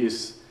P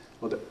is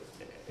the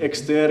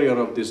exterior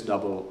of this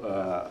double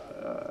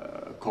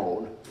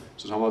cone.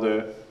 So somehow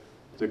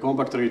the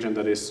compact region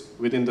that is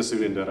within the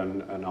cylinder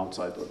and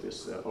outside of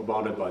this, or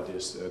bounded by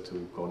these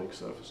two conic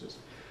surfaces.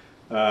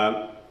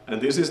 And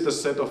this is the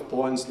set of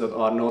points that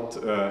are not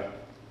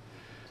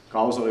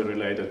causally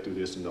related to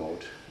this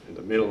node in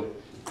the middle.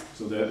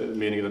 So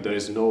meaning that there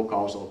is no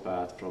causal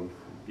path from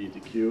P to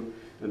Q.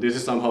 And this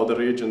is somehow the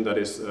region that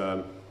is,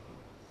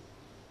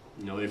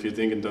 if you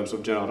think in terms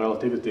of general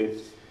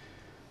relativity,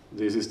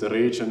 this is the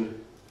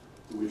region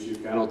to which you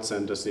cannot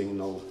send a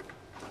signal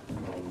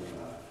from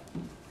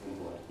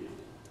void P.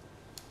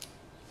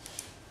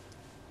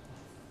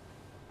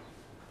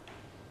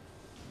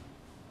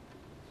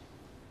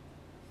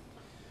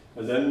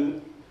 And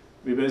then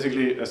we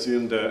basically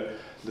assume the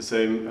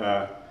same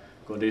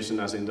condition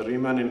as in the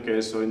Riemannian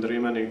case. So in the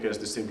Riemannian case,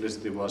 the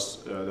simplicity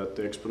was that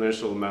the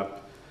exponential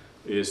map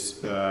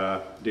is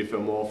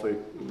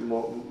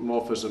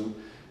diffeomorphism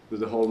with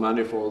the whole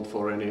manifold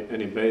for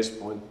any base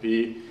point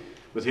P.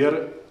 But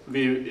here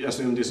we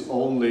assume this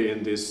only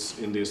in this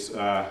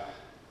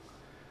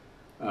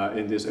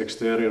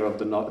exterior of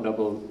the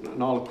double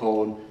null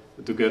cone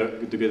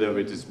together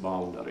with its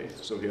boundary.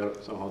 So here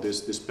somehow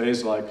this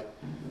space-like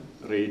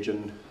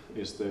region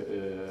is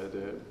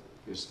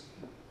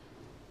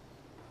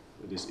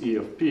this E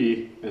of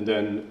P, and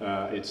then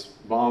its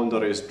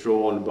boundary is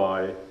drawn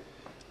by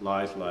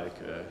light like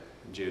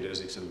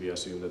geodesics, and we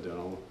assume that there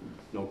are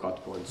no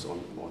cut points on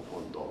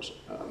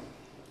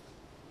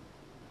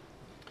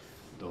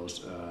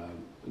those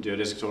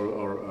geodesics,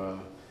 or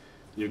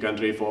you can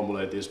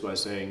reformulate this by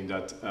saying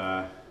that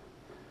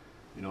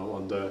you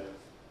know,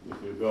 if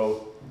you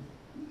go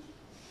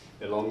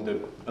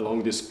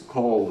along this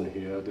cone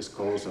here, this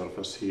cone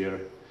surface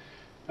here,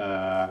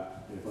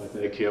 if I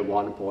take here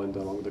one point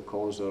along the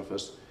cone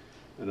surface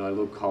and I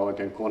look how I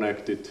can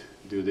connect it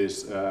to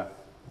this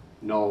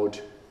node,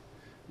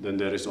 then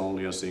there is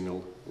only a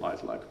single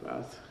light-like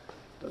path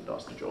that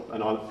does the job.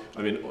 And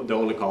I mean, the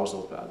only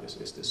causal path is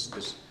just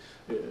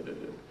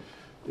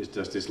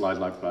this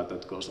light-like path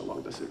that goes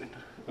along the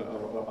cylinder,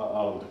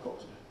 along the cone.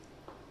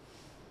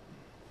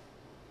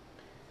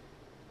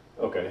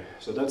 Okay,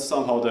 so that's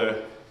somehow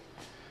the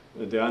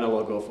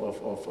analog of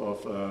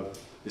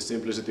the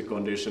simplicity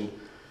condition.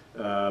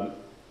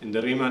 In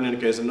the Riemannian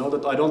case, and note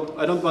that I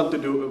don't want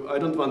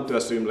to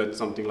assume that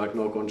something like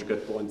no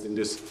conjugate points in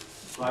this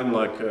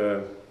time-like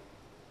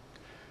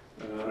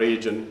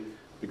region,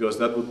 because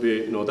that would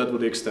be, that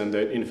would extend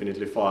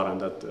infinitely far,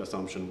 and that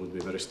assumption would be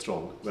very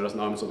strong. Whereas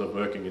now I'm sort of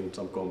working in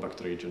some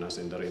compact region, as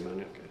in the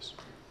Riemannian case.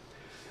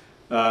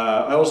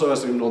 I also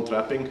assume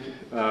non-trapping.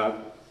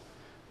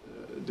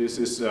 This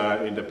is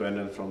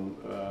independent from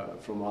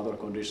other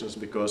conditions,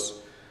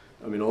 because,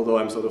 I mean, although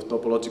I'm sort of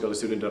topologically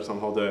cylinder,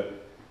 somehow the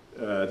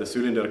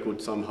cylinder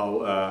could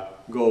somehow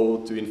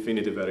go to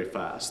infinity very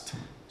fast,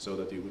 so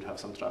that you would have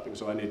some trapping.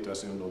 So I need to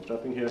assume no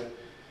trapping here.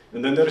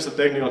 And then there is a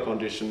technical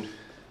condition.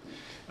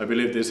 I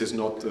believe this is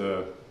not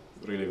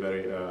really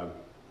very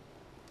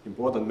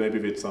important. Maybe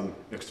with some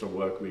extra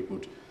work we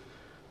could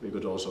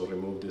also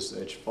remove this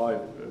H5,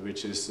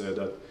 which is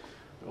that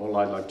all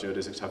light-like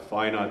geodesics have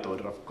finite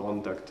order of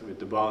contact with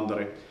the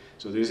boundary.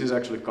 So this is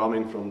actually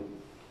coming from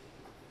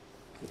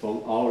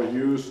our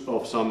use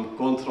of some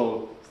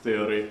control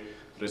theory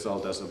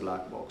result as a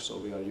black box. So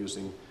we are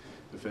using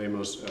the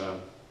famous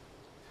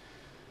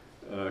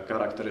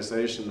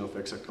characterization of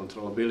exact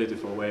controllability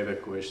for wave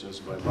equations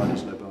by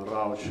Badislev and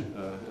Rauch,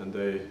 and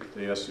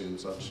they assume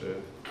such a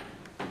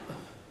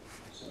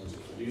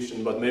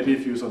condition. But maybe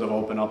if you sort of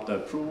open up the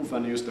proof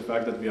and use the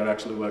fact that we are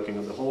actually working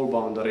on the whole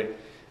boundary,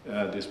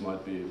 this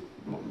might be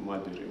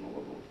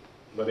removable,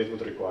 but it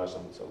would require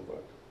some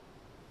work.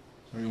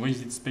 Sorry, why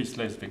is it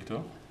spaceless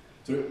vector?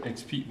 So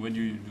XP, when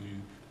do you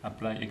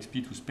apply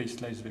XP to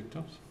spaceless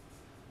vectors?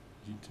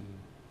 Is it,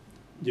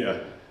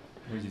 yeah.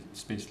 Or is it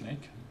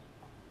space-like?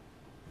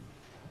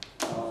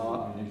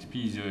 XP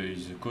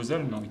is causal.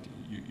 No,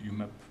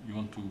 you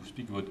want to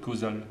speak about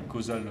causal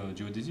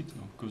geodesics?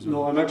 No, causal.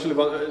 No, I'm actually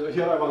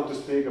here. I want to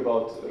speak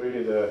about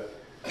really the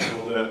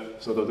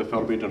sort of the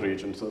forbidden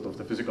region, sort of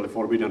the physically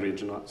forbidden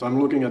region. So I'm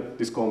looking at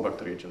this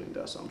compact region in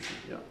the assumption.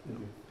 Yeah.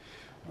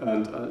 Mm-hmm.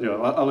 And yeah,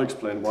 I'll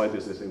explain why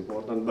this is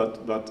important. But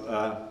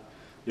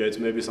yeah, it's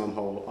maybe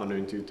somehow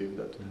unintuitive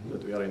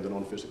that we are in the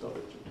non-physical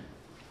region.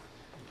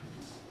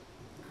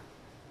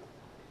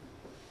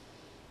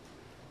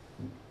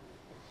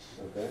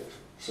 Okay.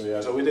 So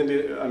yeah, so within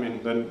the, I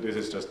mean, then this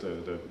is just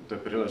the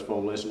previous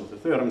formulation of the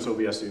theorem. So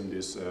we assume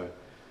this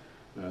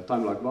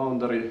time-like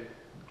boundary,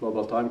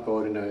 global time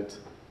coordinate,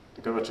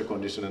 the curvature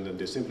condition, and then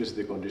the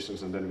simplicity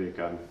conditions, and then we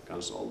can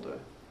solve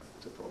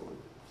the problem.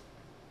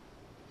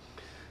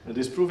 And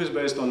this proof is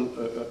based on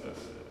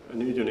a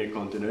new unique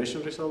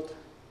continuation result.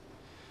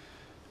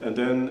 And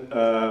then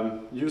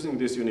using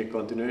this unique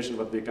continuation,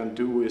 what we can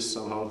do is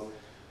somehow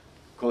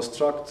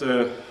construct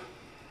the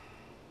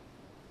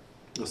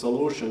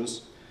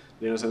solutions,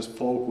 in a sense,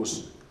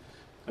 focus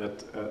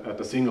at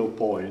a single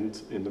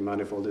point in the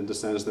manifold, in the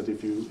sense that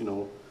if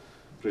you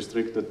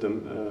restricted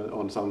them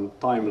on some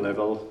time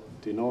level,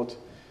 T0,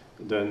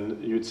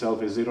 then U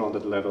itself is 0 on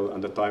that level,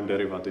 and the time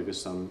derivative is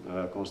some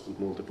constant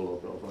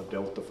multiple of a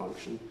delta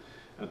function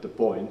at the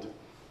point.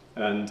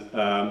 And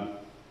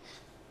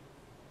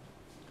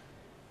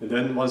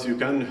then once you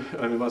can,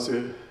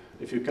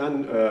 if you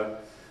can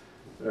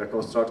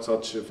construct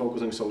such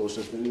focusing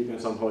solutions, then you can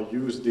somehow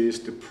use these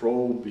to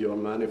probe your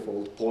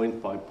manifold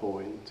point by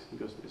point,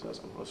 because these are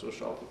somehow so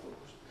sharply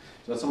focused.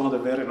 So that's somehow the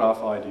very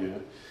rough idea.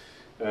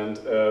 And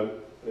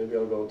maybe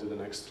I'll go to the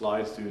next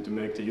slide to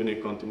make the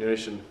unique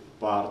continuation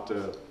part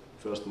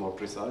first more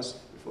precise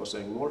before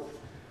saying more.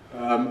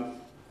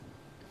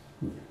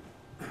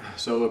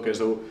 So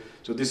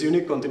this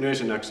unique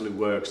continuation actually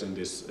works in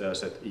this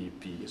set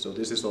EP. So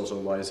this is also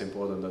why it's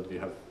important that we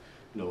have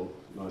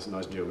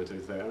nice geometry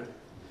there.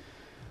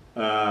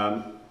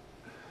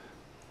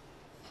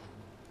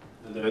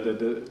 And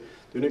the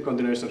unique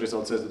continuation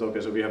result says that,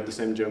 okay, so we have the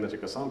same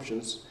geometric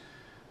assumptions,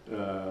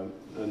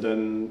 and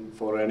then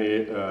for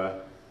any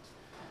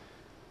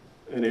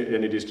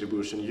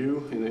distribution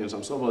U in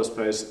some Sobolev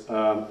space,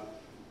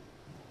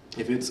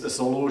 if it's a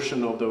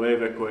solution of the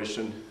wave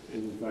equation,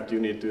 in fact you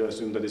need to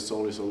assume that it's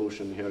only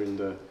solution here in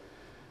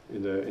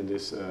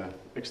this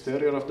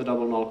exterior of the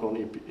double null cone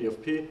E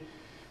of P,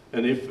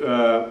 and if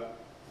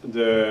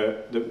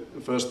the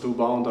first two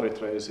boundary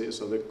traces,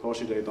 so the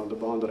Cauchy data on the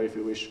boundary, if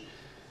you wish,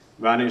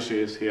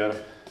 vanishes here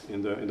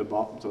in the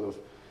sort of,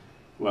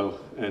 well,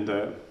 in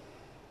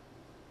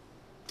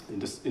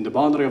the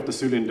boundary of the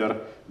cylinder,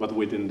 but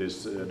within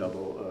this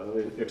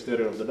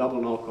exterior of the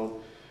double null cone,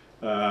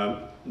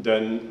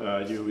 then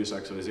U is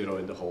actually 0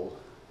 in the whole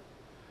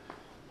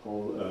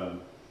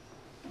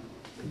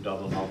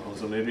double null cone.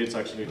 So maybe it's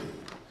actually a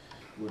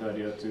good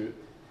idea to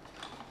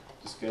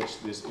sketch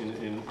this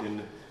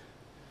in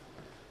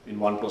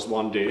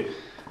 1+1D,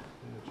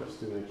 just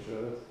to make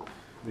sure that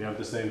we have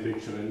the same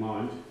picture in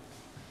mind.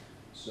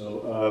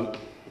 So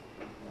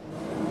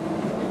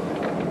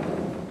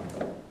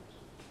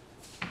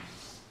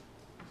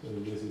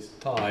this is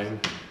time,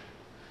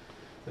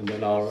 and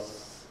then our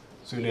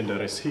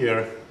cylinder is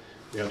here.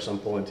 We have some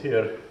point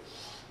here,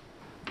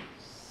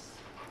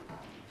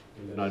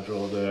 and then I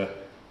draw the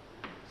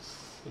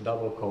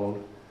double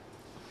cone,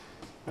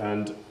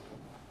 and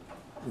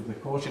the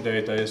Cauchy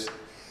data is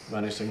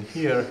vanishing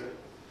here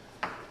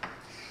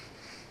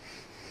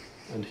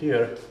and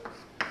here.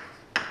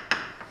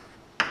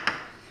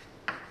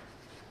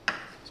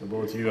 So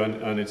both U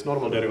and its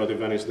normal derivative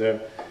vanish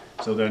there.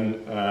 So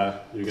then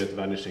you get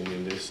vanishing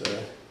in this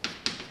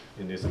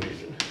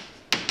region,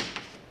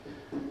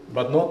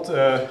 but not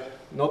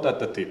at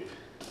the tip,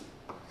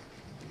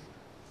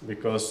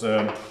 because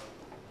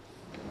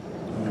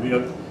we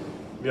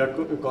are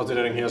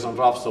considering here some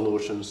rough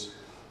solutions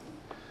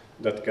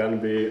that can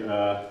be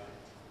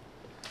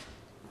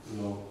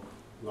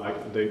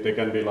like they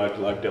can be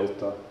like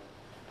delta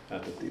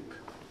at the tip.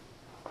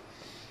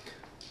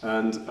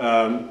 And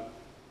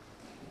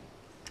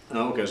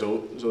okay,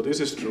 so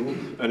this is true,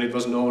 and it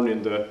was known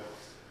in the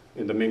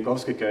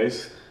Minkowski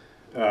case.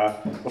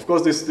 Of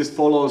course, this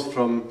follows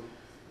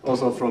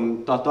also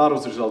from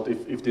Tataru's result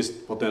if this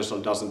potential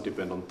doesn't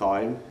depend on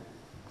time,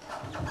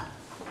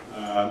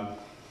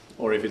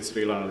 or if it's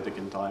real analytic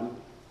in time.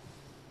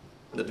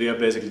 That we have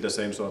basically the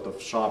same sort of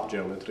sharp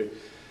geometry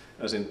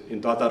as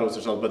in Tataru's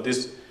result, but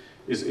this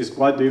is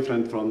quite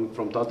different from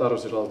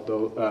Tataru's result,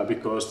 though,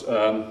 because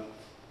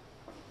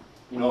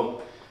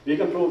we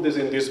can prove this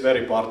in this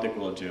very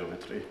particular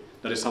geometry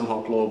that is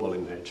somehow global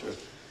in nature.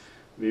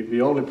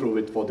 We only prove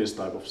it for this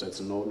type of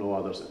sets and no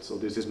other sets. So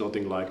this is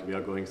nothing like we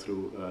are going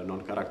through a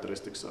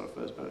non-characteristic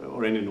surface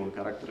or any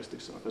non-characteristic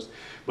surface.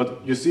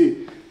 But you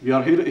see, we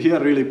are here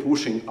really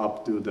pushing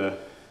up to the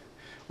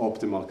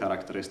optimal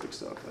characteristic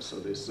surface. So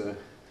this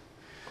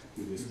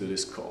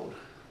cone.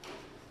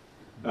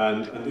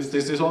 And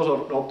this is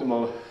also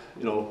optimal.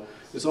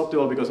 It's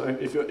optimal because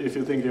if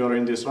you think you're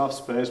in this rough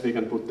space, we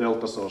can put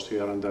delta source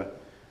here in the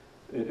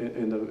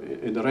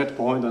red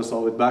point and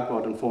solve it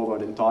backward and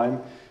forward in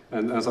time,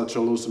 and such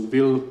solution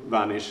will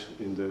vanish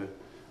in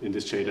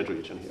this shaded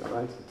region here,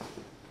 right?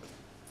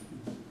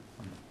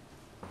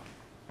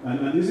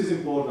 And this is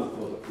important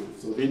for the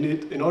proof. So we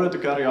need, in order to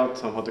carry out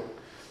somehow the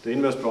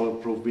inverse problem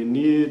proof, we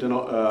need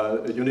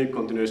a unique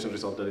continuation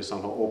result that is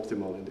somehow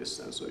optimal in this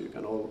sense. So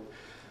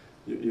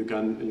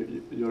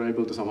you're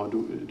able to somehow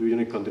do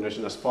unique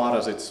continuation as far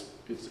as it's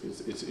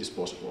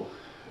possible.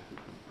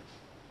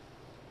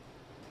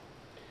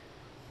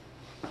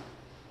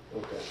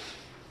 Okay.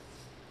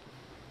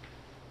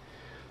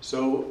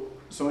 So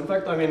in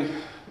fact, I mean,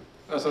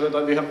 as I said,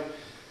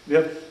 we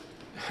have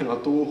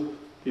two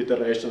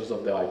iterations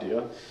of the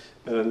idea,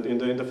 and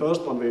in the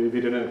first one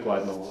we didn't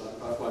quite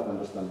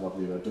understand what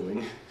we were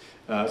doing.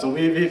 So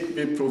we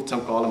proved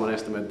some Kalman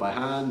estimate by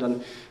hand,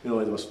 and it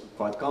was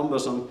quite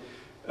cumbersome.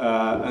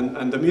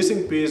 And the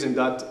missing piece in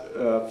that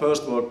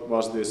first work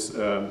was this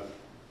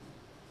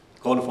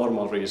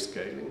conformal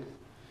rescaling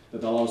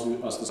that allows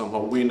us to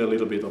somehow win a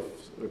little bit of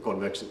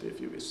convexity,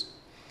 if you wish.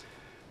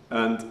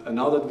 And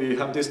now that we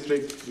have this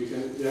trick, we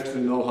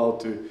actually know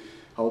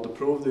how to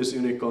prove this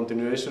unique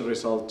continuation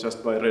result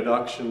just by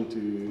reduction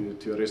to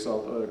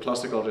a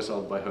classical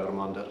result by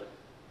Hermander.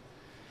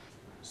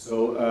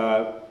 So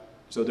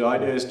the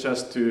idea is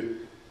just to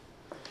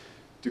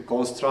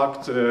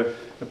construct a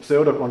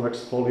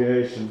pseudo-convex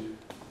foliation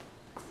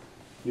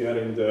here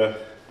in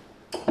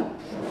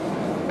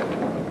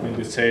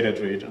this shaded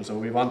region. So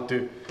we want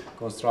to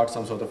construct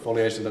some sort of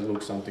foliation that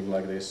looks something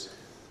like this.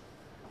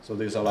 So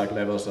these are like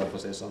level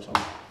surfaces of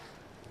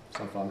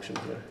some function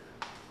here.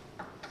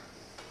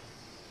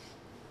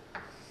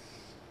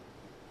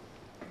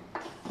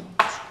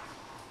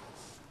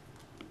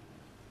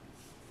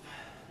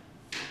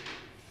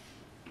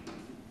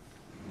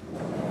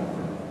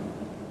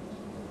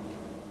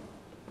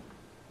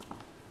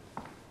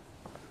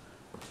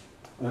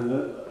 And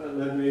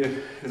let me,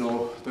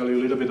 tell you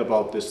a little bit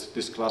about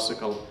this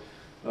classical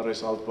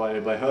result by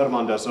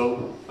Hermander.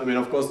 So, I mean,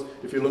 of course,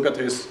 if you look at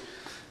his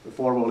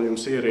 4-volume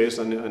series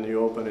and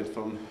you open it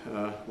from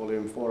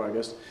volume 4, I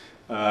guess,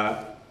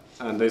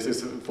 and this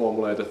is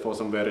formulated for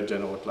some very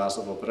general class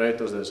of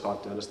operators that is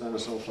hard to understand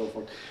and so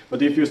forth.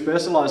 But if you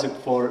specialize it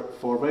for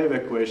wave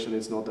equation,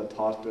 it's not that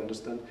hard to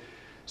understand.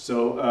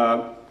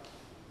 So,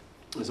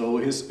 so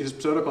his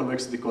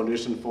pseudoconvexity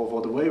condition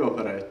for the wave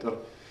operator,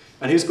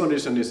 and his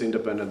condition is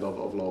independent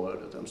of lower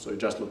order terms. So you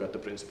just look at the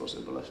principal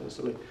symbol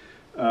essentially.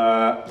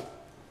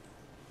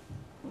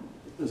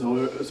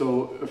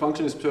 So a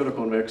function is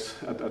pseudoconvex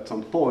at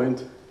some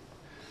point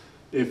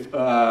if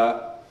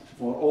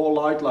for all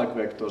light-like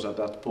vectors at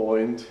that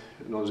point,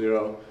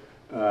 non-zero,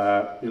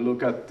 you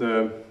look at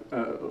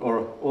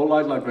or all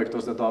light-like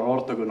vectors that are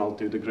orthogonal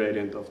to the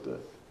gradient of the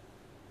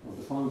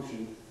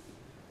function.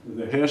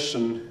 The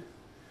Hessian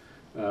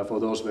for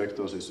those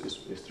vectors is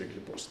strictly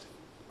positive.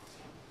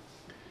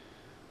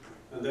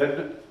 And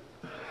then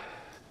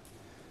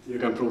you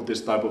can prove this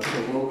type of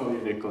local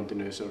unique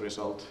continuation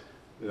result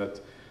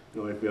that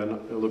if we are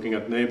looking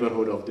at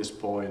neighborhood of this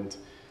point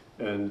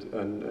and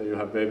you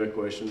have wave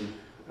equation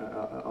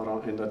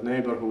around in that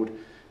neighborhood,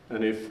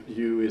 and if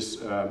u is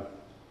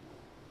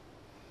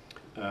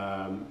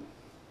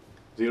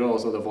 0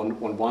 sort of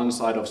on one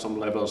side of some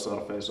level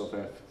surface of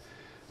f,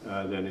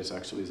 then it's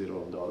actually 0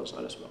 on the other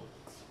side as well.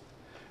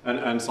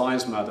 And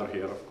signs matter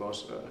here, of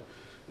course.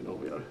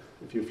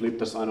 If you flip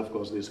the sign, of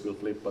course, this will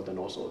flip, but then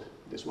also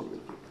this one will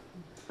flip.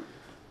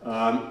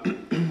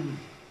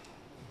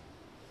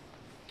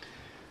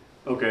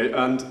 Okay,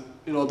 and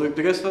to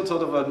get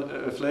sort of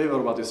a flavor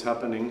of what is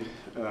happening,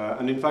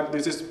 and in fact,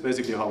 this is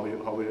basically how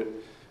we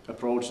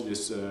approach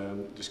this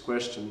this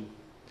question.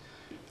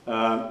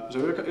 So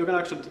you can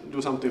actually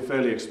do something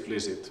fairly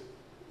explicit.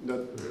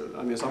 That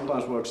I mean,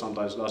 sometimes works,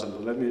 sometimes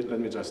doesn't. Let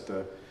me just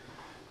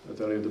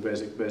tell you the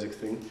basic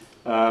thing.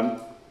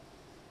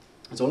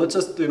 So let's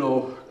just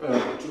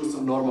choose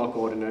some normal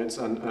coordinates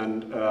and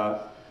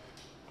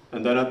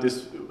then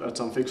at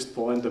some fixed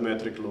point the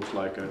metric looks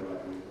like a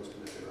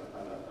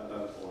at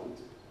that point.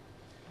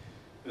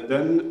 And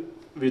then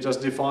we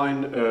just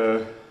define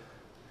a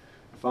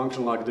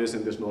function like this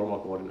in this normal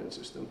coordinate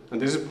system. And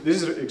this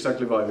is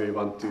exactly why we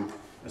want to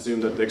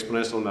assume that the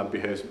exponential map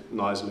behaves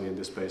nicely in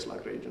this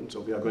space-like region. So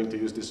we are going to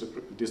use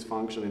this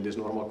function in these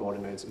normal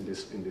coordinates in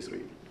this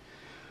region.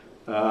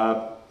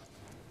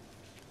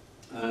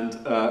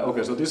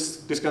 Okay, so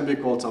this can be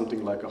called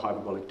something like a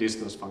hyperbolic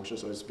distance function.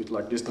 So it's a bit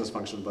like distance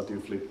function, but you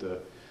flip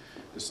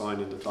the sign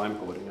in the time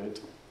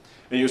coordinate.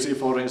 And you see,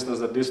 for instance,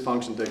 that this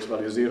function takes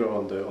value 0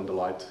 on the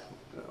light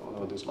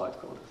on this light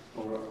cone,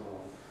 or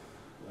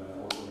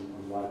also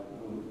on light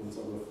on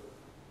sort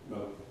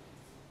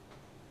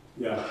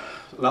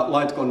of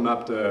light cone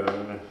mapped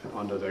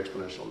under the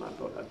exponential map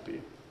at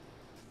P.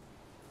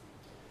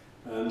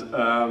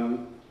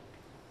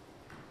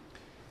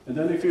 And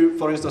then if you,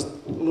 for instance,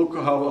 look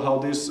how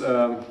this,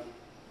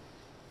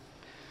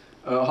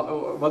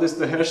 what is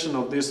the Hessian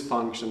of this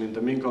function in the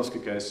Minkowski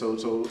case? So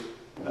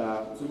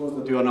suppose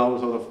that you are now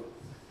sort of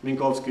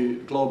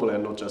Minkowski globally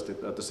and not just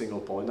at a single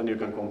point, and you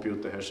can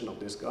compute the Hessian of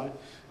this guy,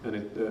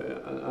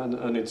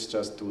 and it's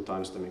just 2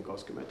 times the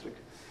Minkowski metric.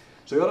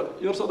 So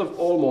you're sort of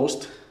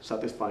almost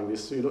satisfying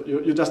this.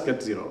 You just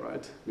get 0,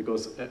 right?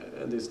 Because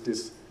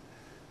this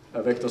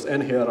vectors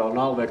n here are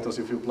null vectors.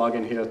 If you plug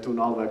in here 2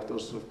 null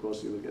vectors, of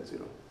course you will get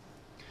 0.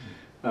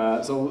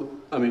 So,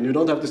 I mean, you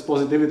don't have this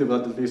positivity,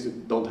 but at least you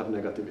don't have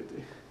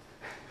negativity.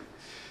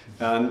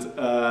 And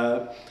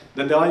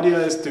then the idea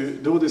is to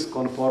do this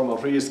conformal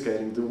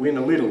rescaling to win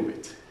a little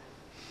bit.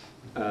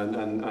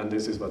 And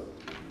this is what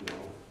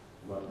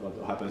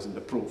happens in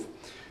the proof.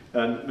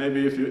 And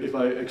maybe if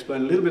I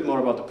explain a little bit more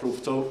about the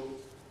proof. So,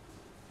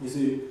 you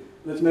see,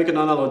 let's make an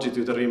analogy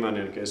to the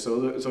Riemannian case.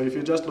 So if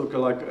you just look at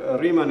like a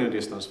Riemannian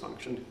distance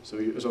function. So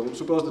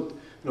suppose that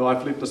I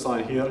flip the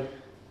sign here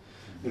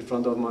in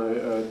front of my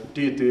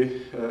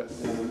dt,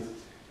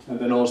 and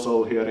then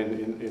also here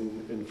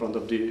in front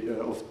of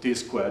t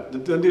squared.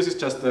 Then this is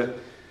just the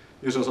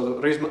usual sort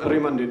of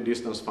Riemannian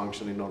distance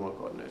function in normal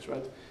coordinates,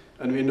 right?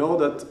 And we know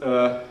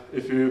that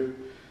if you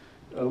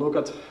look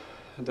at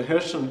the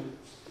Hessian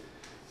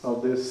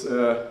of this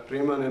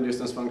Riemannian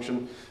distance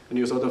function, and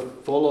you sort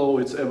of follow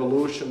its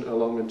evolution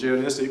along a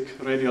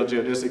radial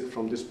geodesic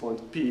from this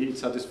point P, it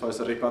satisfies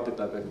a Riccati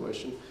type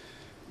equation,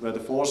 where the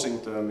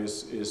forcing term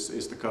is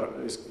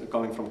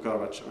coming from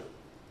curvature.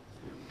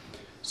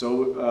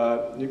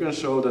 So you can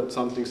show that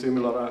something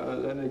similar,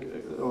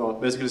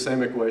 basically the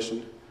same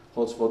equation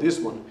holds for this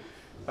one.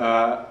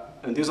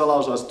 And this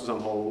allows us to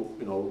somehow,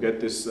 get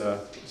this,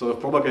 sort of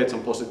propagate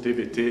some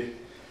positivity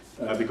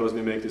because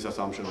we make this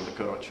assumption on the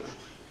curvature.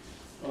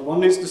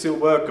 One needs to still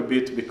work a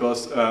bit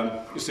because,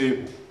 you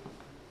see,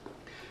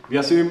 we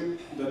assume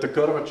that the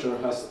curvature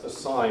has a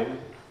sign.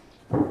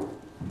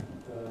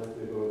 Let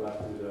me go back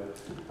to the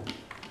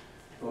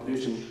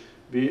condition.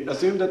 We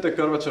assume that the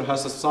curvature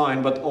has a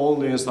sign, but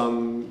only in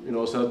some,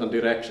 certain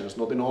directions,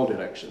 not in all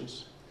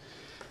directions.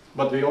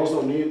 But we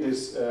also need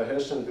this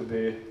Hessian to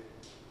be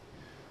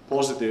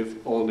positive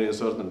only in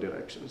certain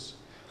directions.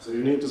 So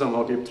you need to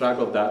somehow keep track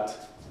of that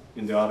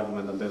in the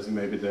argument, and there's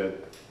maybe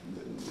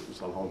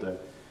somehow the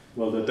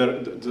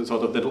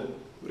sort of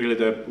really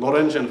the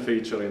Lorentzian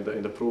feature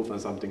in the proof, and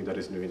something that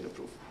is new in the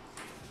proof.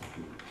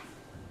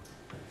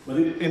 But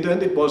in the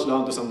end, it boils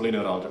down to some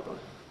linear algebra.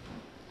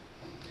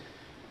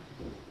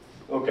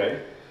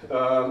 Okay,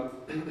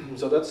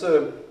 so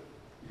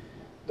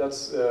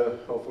that's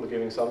hopefully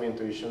giving some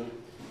intuition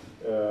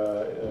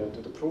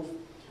to the proof.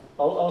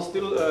 I'll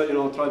still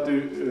try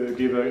to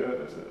give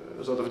a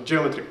sort of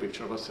geometric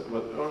picture, or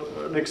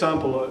an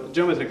example, a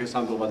geometric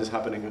example of what is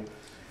happening.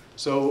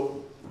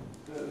 So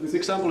this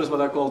example is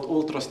what I called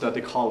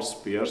ultrastatic half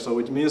sphere. So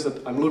it means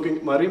that I'm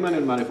looking, my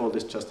Riemannian manifold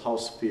is just half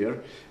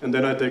sphere, and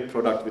then I take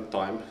product with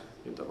time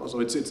interval. So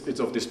it's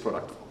of this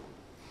product form.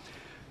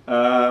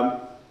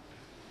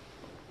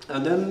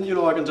 And then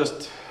I can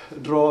just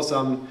draw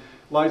some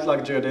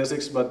light-like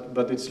geodesics,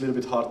 but it's a little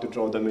bit hard to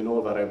draw them in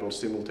all variables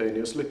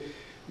simultaneously.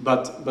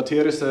 But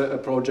here is a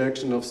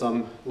projection of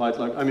some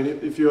light-like, I mean,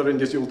 if you're in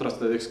this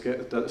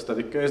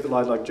ultrastatic case, the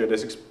light-like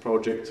geodesics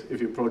project, if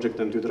you project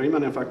them to the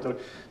Riemannian factor,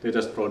 they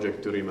just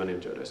project to Riemannian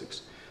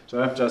geodesics. So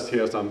I have just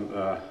here some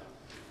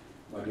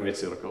like great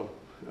circle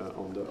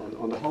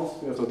on the half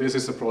sphere. So this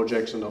is a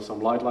projection of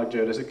some light-like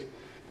geodesic.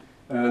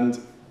 And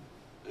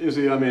you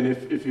see, I mean,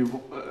 if you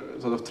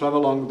sort of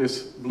travel along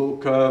this blue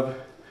curve,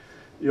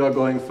 you are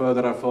going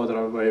further and further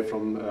away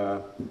from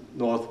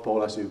North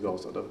Pole as you go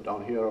sort of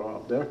down here or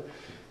up there.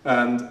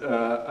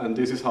 And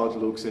this is how it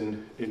looks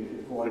in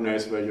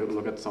coordinates where you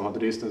look at some of the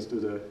distance to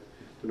the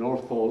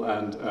North Pole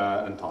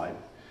and time.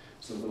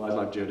 So the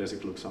light-like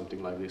geodesic looks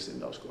something like this in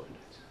those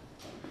coordinates.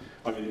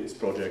 I mean, its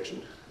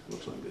projection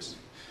looks like this.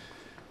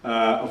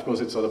 Of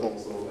course, it sort of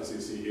also, as you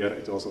see here,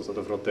 it also sort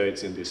of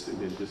rotates in this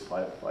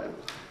fire.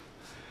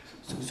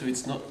 So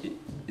it's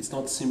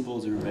not simple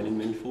as a Riemannian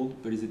manifold,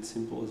 but is it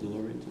simple as a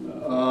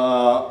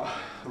Lorentzian?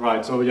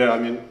 Right. So yeah, I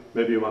mean,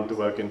 maybe you want to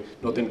work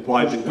not in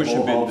quite in the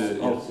whole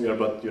half sphere,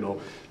 but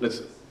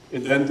let's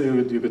in the end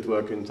you could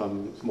work in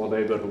some small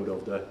neighborhood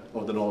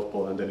of the North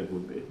Pole, and then it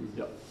would be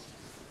yeah.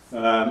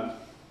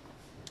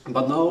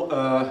 But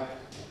now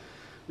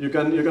you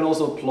can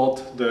also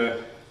plot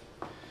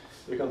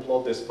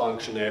this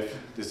function f,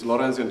 this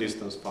Lorentzian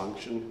distance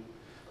function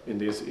in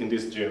this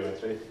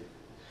geometry.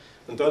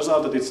 And turns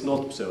out that it's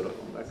not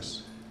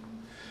pseudoconvex.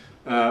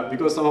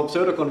 Because somehow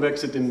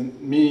pseudoconvexity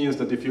means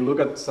that if you look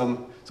at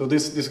some, so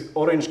this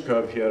orange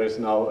curve here is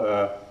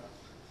now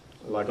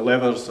like a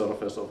level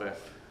surface of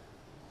f.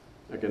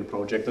 Again,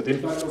 projected.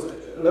 In fact,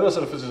 level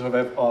surfaces of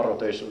f are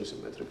rotationally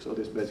symmetric, so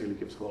this basically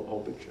gives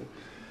whole picture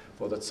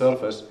for that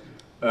surface.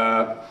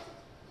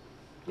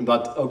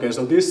 But okay,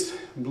 so this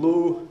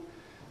blue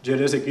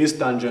geodesic is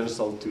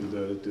tangential to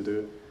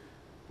the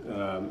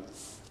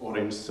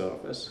orange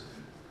surface.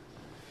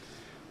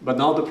 But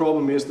now the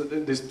problem is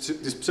that this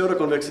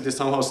pseudoconvexity is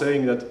somehow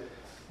saying that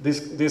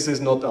this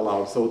is not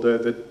allowed. So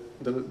the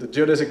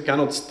geodesic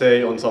cannot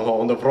stay on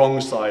the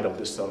wrong side of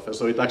this surface.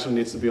 So it actually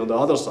needs to be on the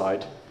other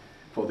side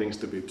for things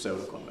to be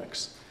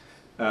pseudoconvex.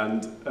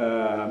 And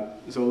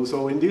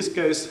so in this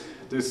case,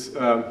 this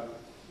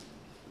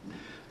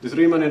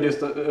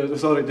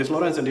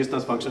Lorentzian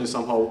distance function is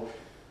somehow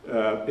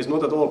is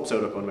not at all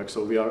pseudoconvex.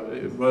 So we are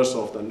worse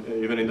off than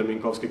even in the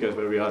Minkowski case,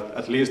 where we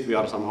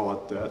are somehow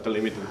at the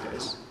limiting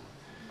case.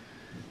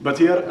 But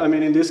here, I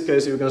mean, in this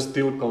case, you can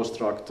still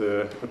construct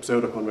a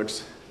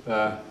pseudoconvex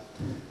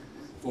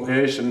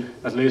foliation,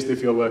 at least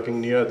if you're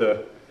working near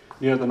the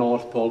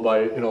North Pole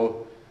by,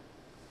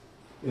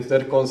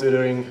 instead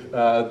considering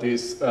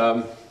these,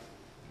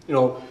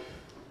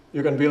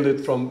 you can build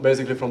it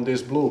basically from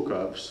these blue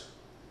curves,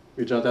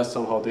 which are just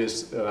somehow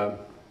these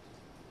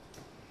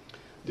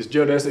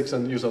geodesics,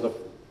 and you sort of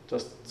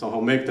just somehow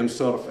make them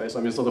surface.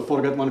 I mean, sort of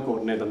forget one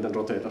coordinate and then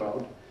rotate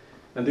around.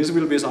 And this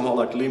will be somehow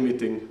like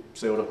limiting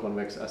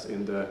pseudoconvex as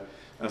the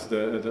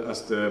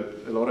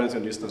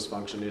Lorentzian distance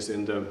function is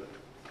in the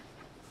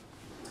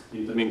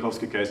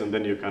Minkowski case, and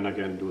then you can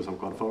again do some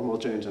conformal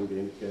change and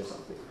indicate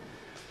something.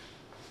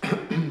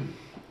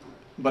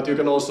 But you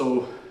can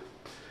also,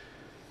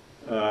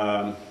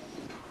 and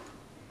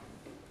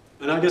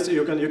I guess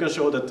you can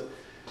show that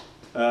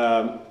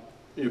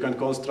you can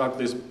construct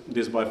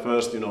this by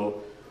first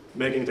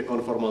making the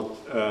conformal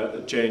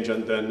change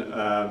and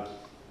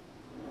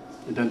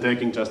then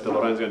taking just the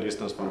Lorentzian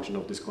distance function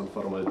of this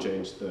conformal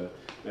change the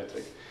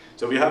metric.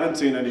 So we haven't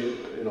seen any,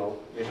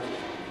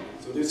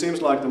 so this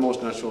seems like the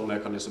most natural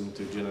mechanism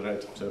to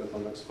generate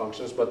pseudoconvex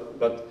functions,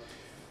 but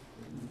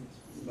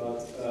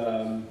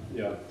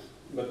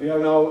we are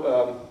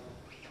now,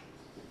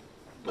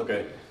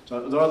 okay,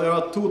 so there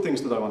are two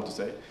things that I want to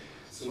say.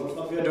 So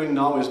what we are doing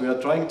now is we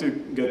are trying to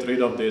get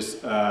rid of this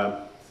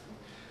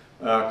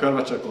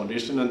curvature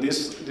condition, and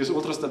this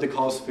ultrastatic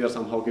half sphere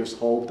somehow gives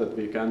hope that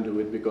we can do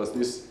it, because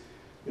this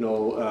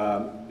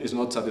is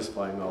not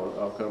satisfying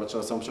our curvature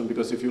assumption,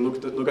 because if you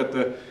look at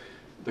the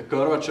the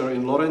curvature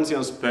in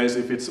Lorentzian space,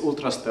 if it's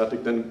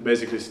ultrastatic, then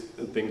basically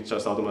things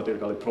just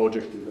automatically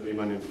project to the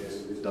Riemannian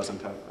case. It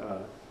doesn't have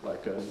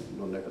like a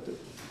non-negative,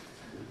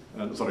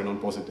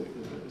 non-positive.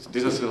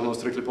 This is a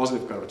strictly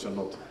positive curvature,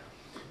 not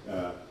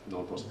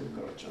non-positive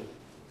curvature.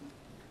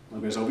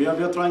 Okay, so we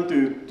are trying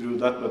to do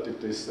that, but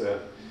it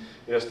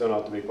has turned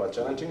out to be quite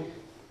challenging.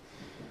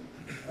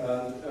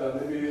 And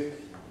maybe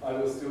I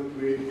will still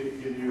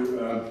give you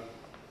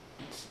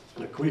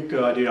a quick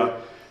idea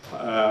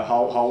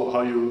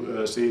how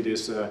you see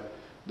this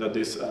that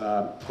this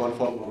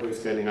conformal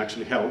rescaling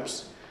actually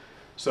helps.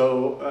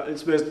 So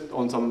it's based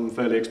on some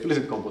fairly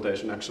explicit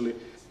computation actually.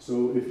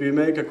 So if we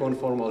make a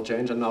conformal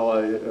change, and now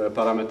I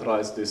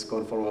parameterize this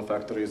conformal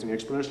factor using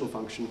exponential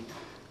function,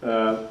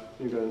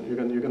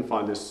 you can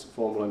find this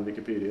formula in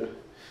Wikipedia.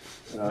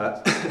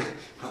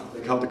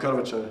 Like how the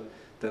curvature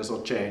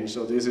tensor change.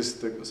 So this is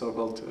the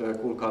so-called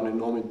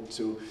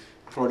Kulkarnin-Nomitsu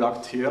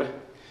product here,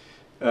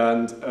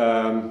 and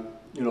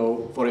you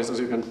know, for instance,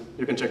 you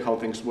can check how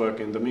things work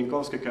in the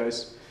Minkowski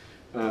case,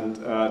 and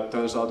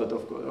turns out that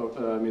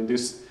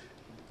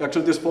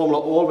this formula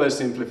always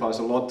simplifies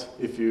a lot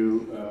if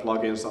you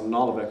plug in some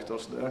null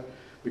vectors there,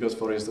 because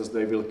for instance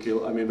they will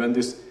kill. I mean, when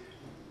this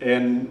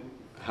n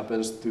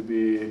happens to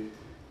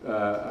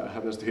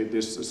hit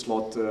this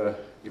slot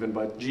given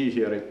by G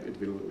here, it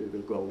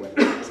will go away.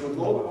 So it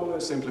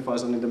always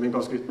simplifies, and in the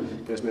Minkowski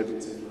case maybe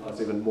it simplifies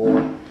even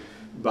more.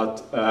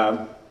 But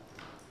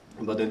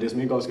in this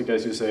Minkowski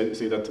case, you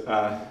see that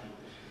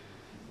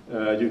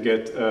you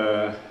get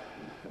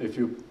if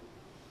you,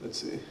 let's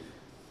see.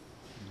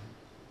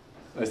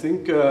 I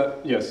think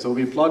yes. So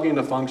we plug in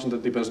a function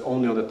that depends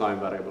only on the time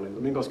variable in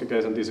the Minkowski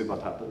case, and this is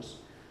what happens.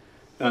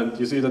 And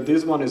you see that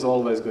this one is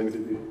always going to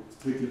be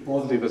strictly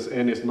positive as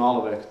n is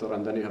null vector,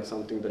 and then you have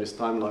something that is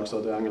time-like, so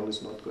the angle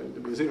is not going to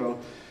be 0.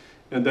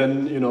 And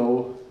then, you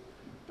know,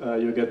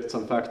 you get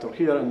some factor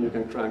here, and you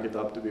can crank it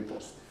up to be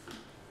positive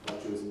by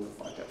choosing the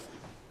phi cap.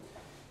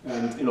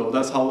 And, you know,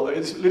 that's how,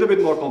 it's a little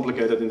bit more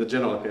complicated in the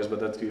general case, but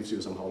that gives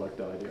you somehow like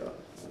the idea.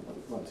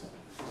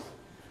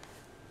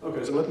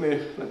 Okay, so let me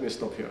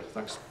stop here.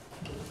 Thanks.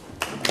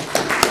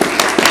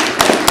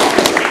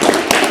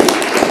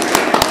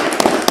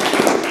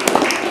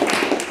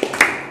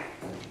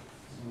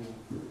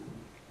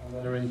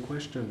 Are there any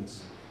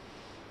questions?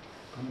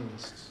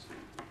 Comments?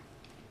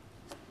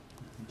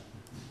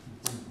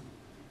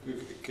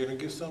 Can you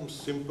give some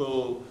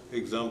simple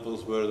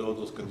examples where all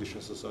those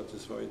conditions are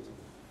satisfied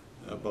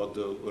about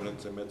the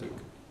Lorentzian metric?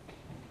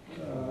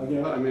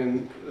 Yeah, I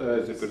mean,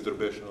 the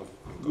perturbation of.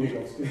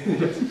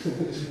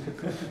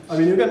 I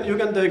mean, you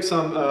can take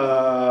some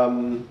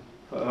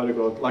how do you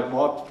call it, like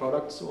warped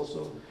products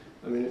also.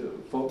 I mean,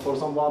 for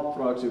some warped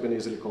products, you can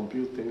easily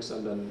compute things,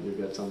 and then you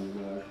get some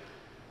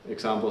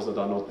examples that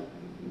are not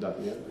that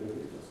near.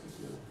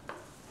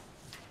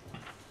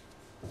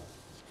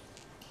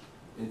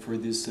 And for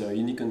this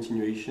unique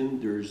continuation,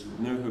 there's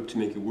no hope to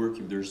make it work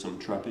if there's some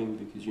trapping,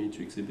 because you need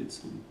to exhibit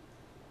some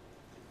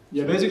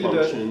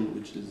function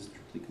which is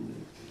strictly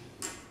convex.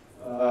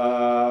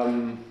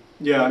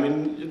 Yeah, I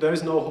mean, there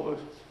is no.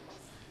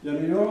 Yeah, I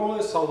mean, you're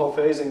always somehow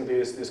facing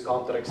these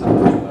counter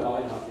examples by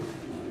Reinhardt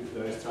if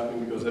there is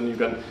trapping, because then you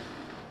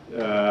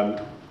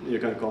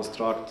can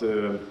construct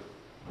a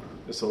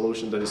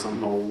solution that is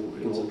somehow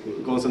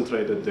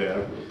concentrated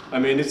there. I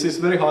mean, it's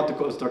very hard to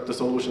construct a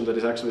solution that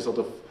is actually sort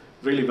of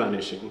really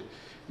vanishing,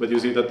 but you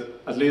see that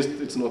at least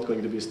it's not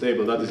going to be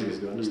stable. That is easy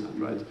to understand,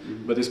 right?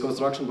 But this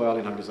construction by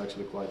Allingham is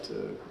actually quite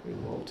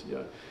involved.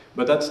 Yeah,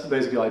 but that's the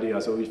basic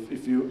idea. So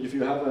if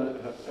you have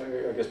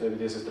I guess maybe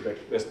this is the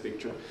best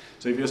picture.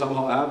 So if you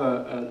somehow have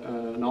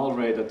a null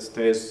ray that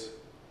stays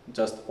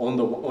just on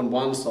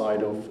one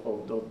side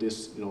of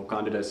this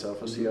candidate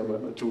surface here,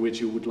 to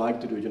which you would like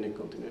to do unique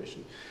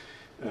continuation,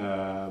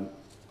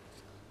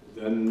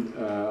 then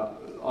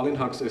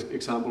Allinham's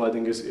example, I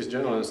think, is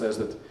general and says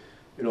that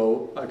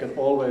I can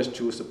always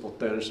choose a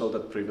potential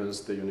that prevents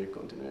the unique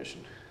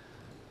continuation.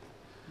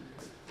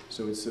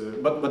 So it's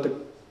but the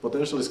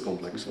potential is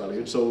complex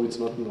valued, so it's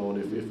not known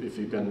if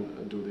you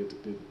can do it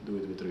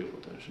with real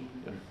potential.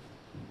 Yeah.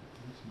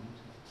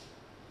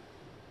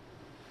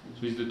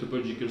 So is the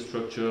topological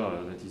structure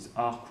that is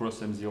R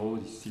cross M0,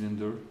 this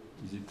cylinder,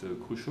 is it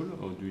crucial,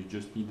 or do you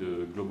just need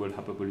a global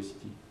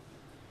hyperpolicity?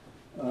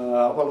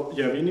 Well,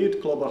 yeah, we need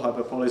global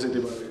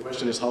hyperpolicity, but the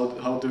question is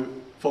how to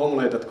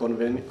formulate that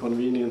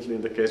conveniently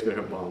in the case we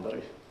have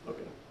boundary.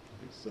 Okay,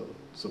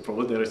 so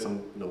probably there is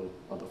some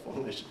other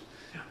formulation.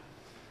 Yeah.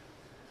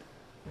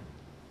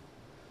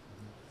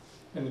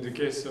 And in the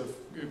case of,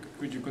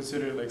 could you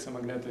consider like some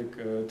magnetic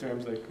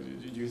terms? Like,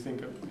 do you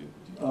think of?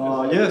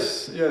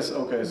 Yes.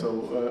 Okay,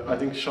 so I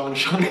think Sean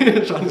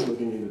is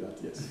looking into that.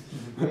 Yes,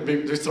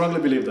 we strongly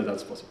believe that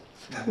that's possible.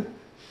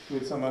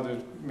 With some other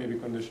maybe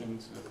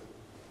conditions.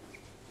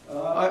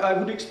 I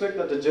would expect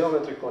that the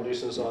geometric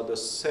conditions are the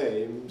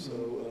same.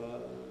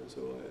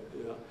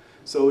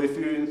 So if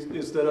you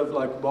instead of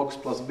like box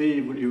plus v,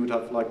 you would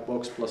have like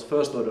box plus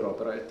first order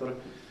operator.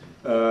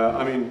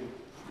 I mean,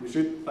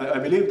 I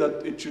believe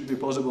that it should be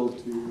possible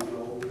to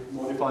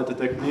modify the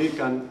technique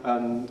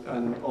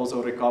and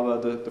also recover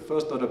the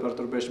first order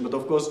perturbation. But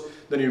of course,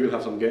 then you will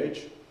have some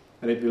gauge,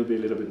 and it will be a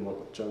little bit more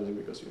challenging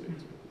because you need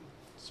to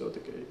show the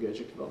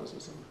gauge equivalence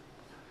and so on.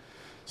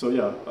 So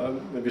yeah,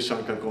 maybe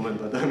Sean can comment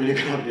that. I mean, you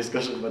can have a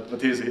discussion,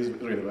 but he's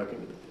really working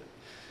with it.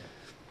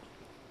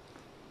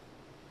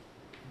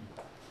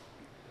 Yeah.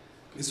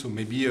 Okay, so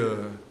maybe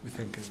we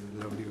think a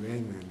lovely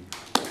rain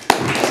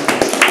and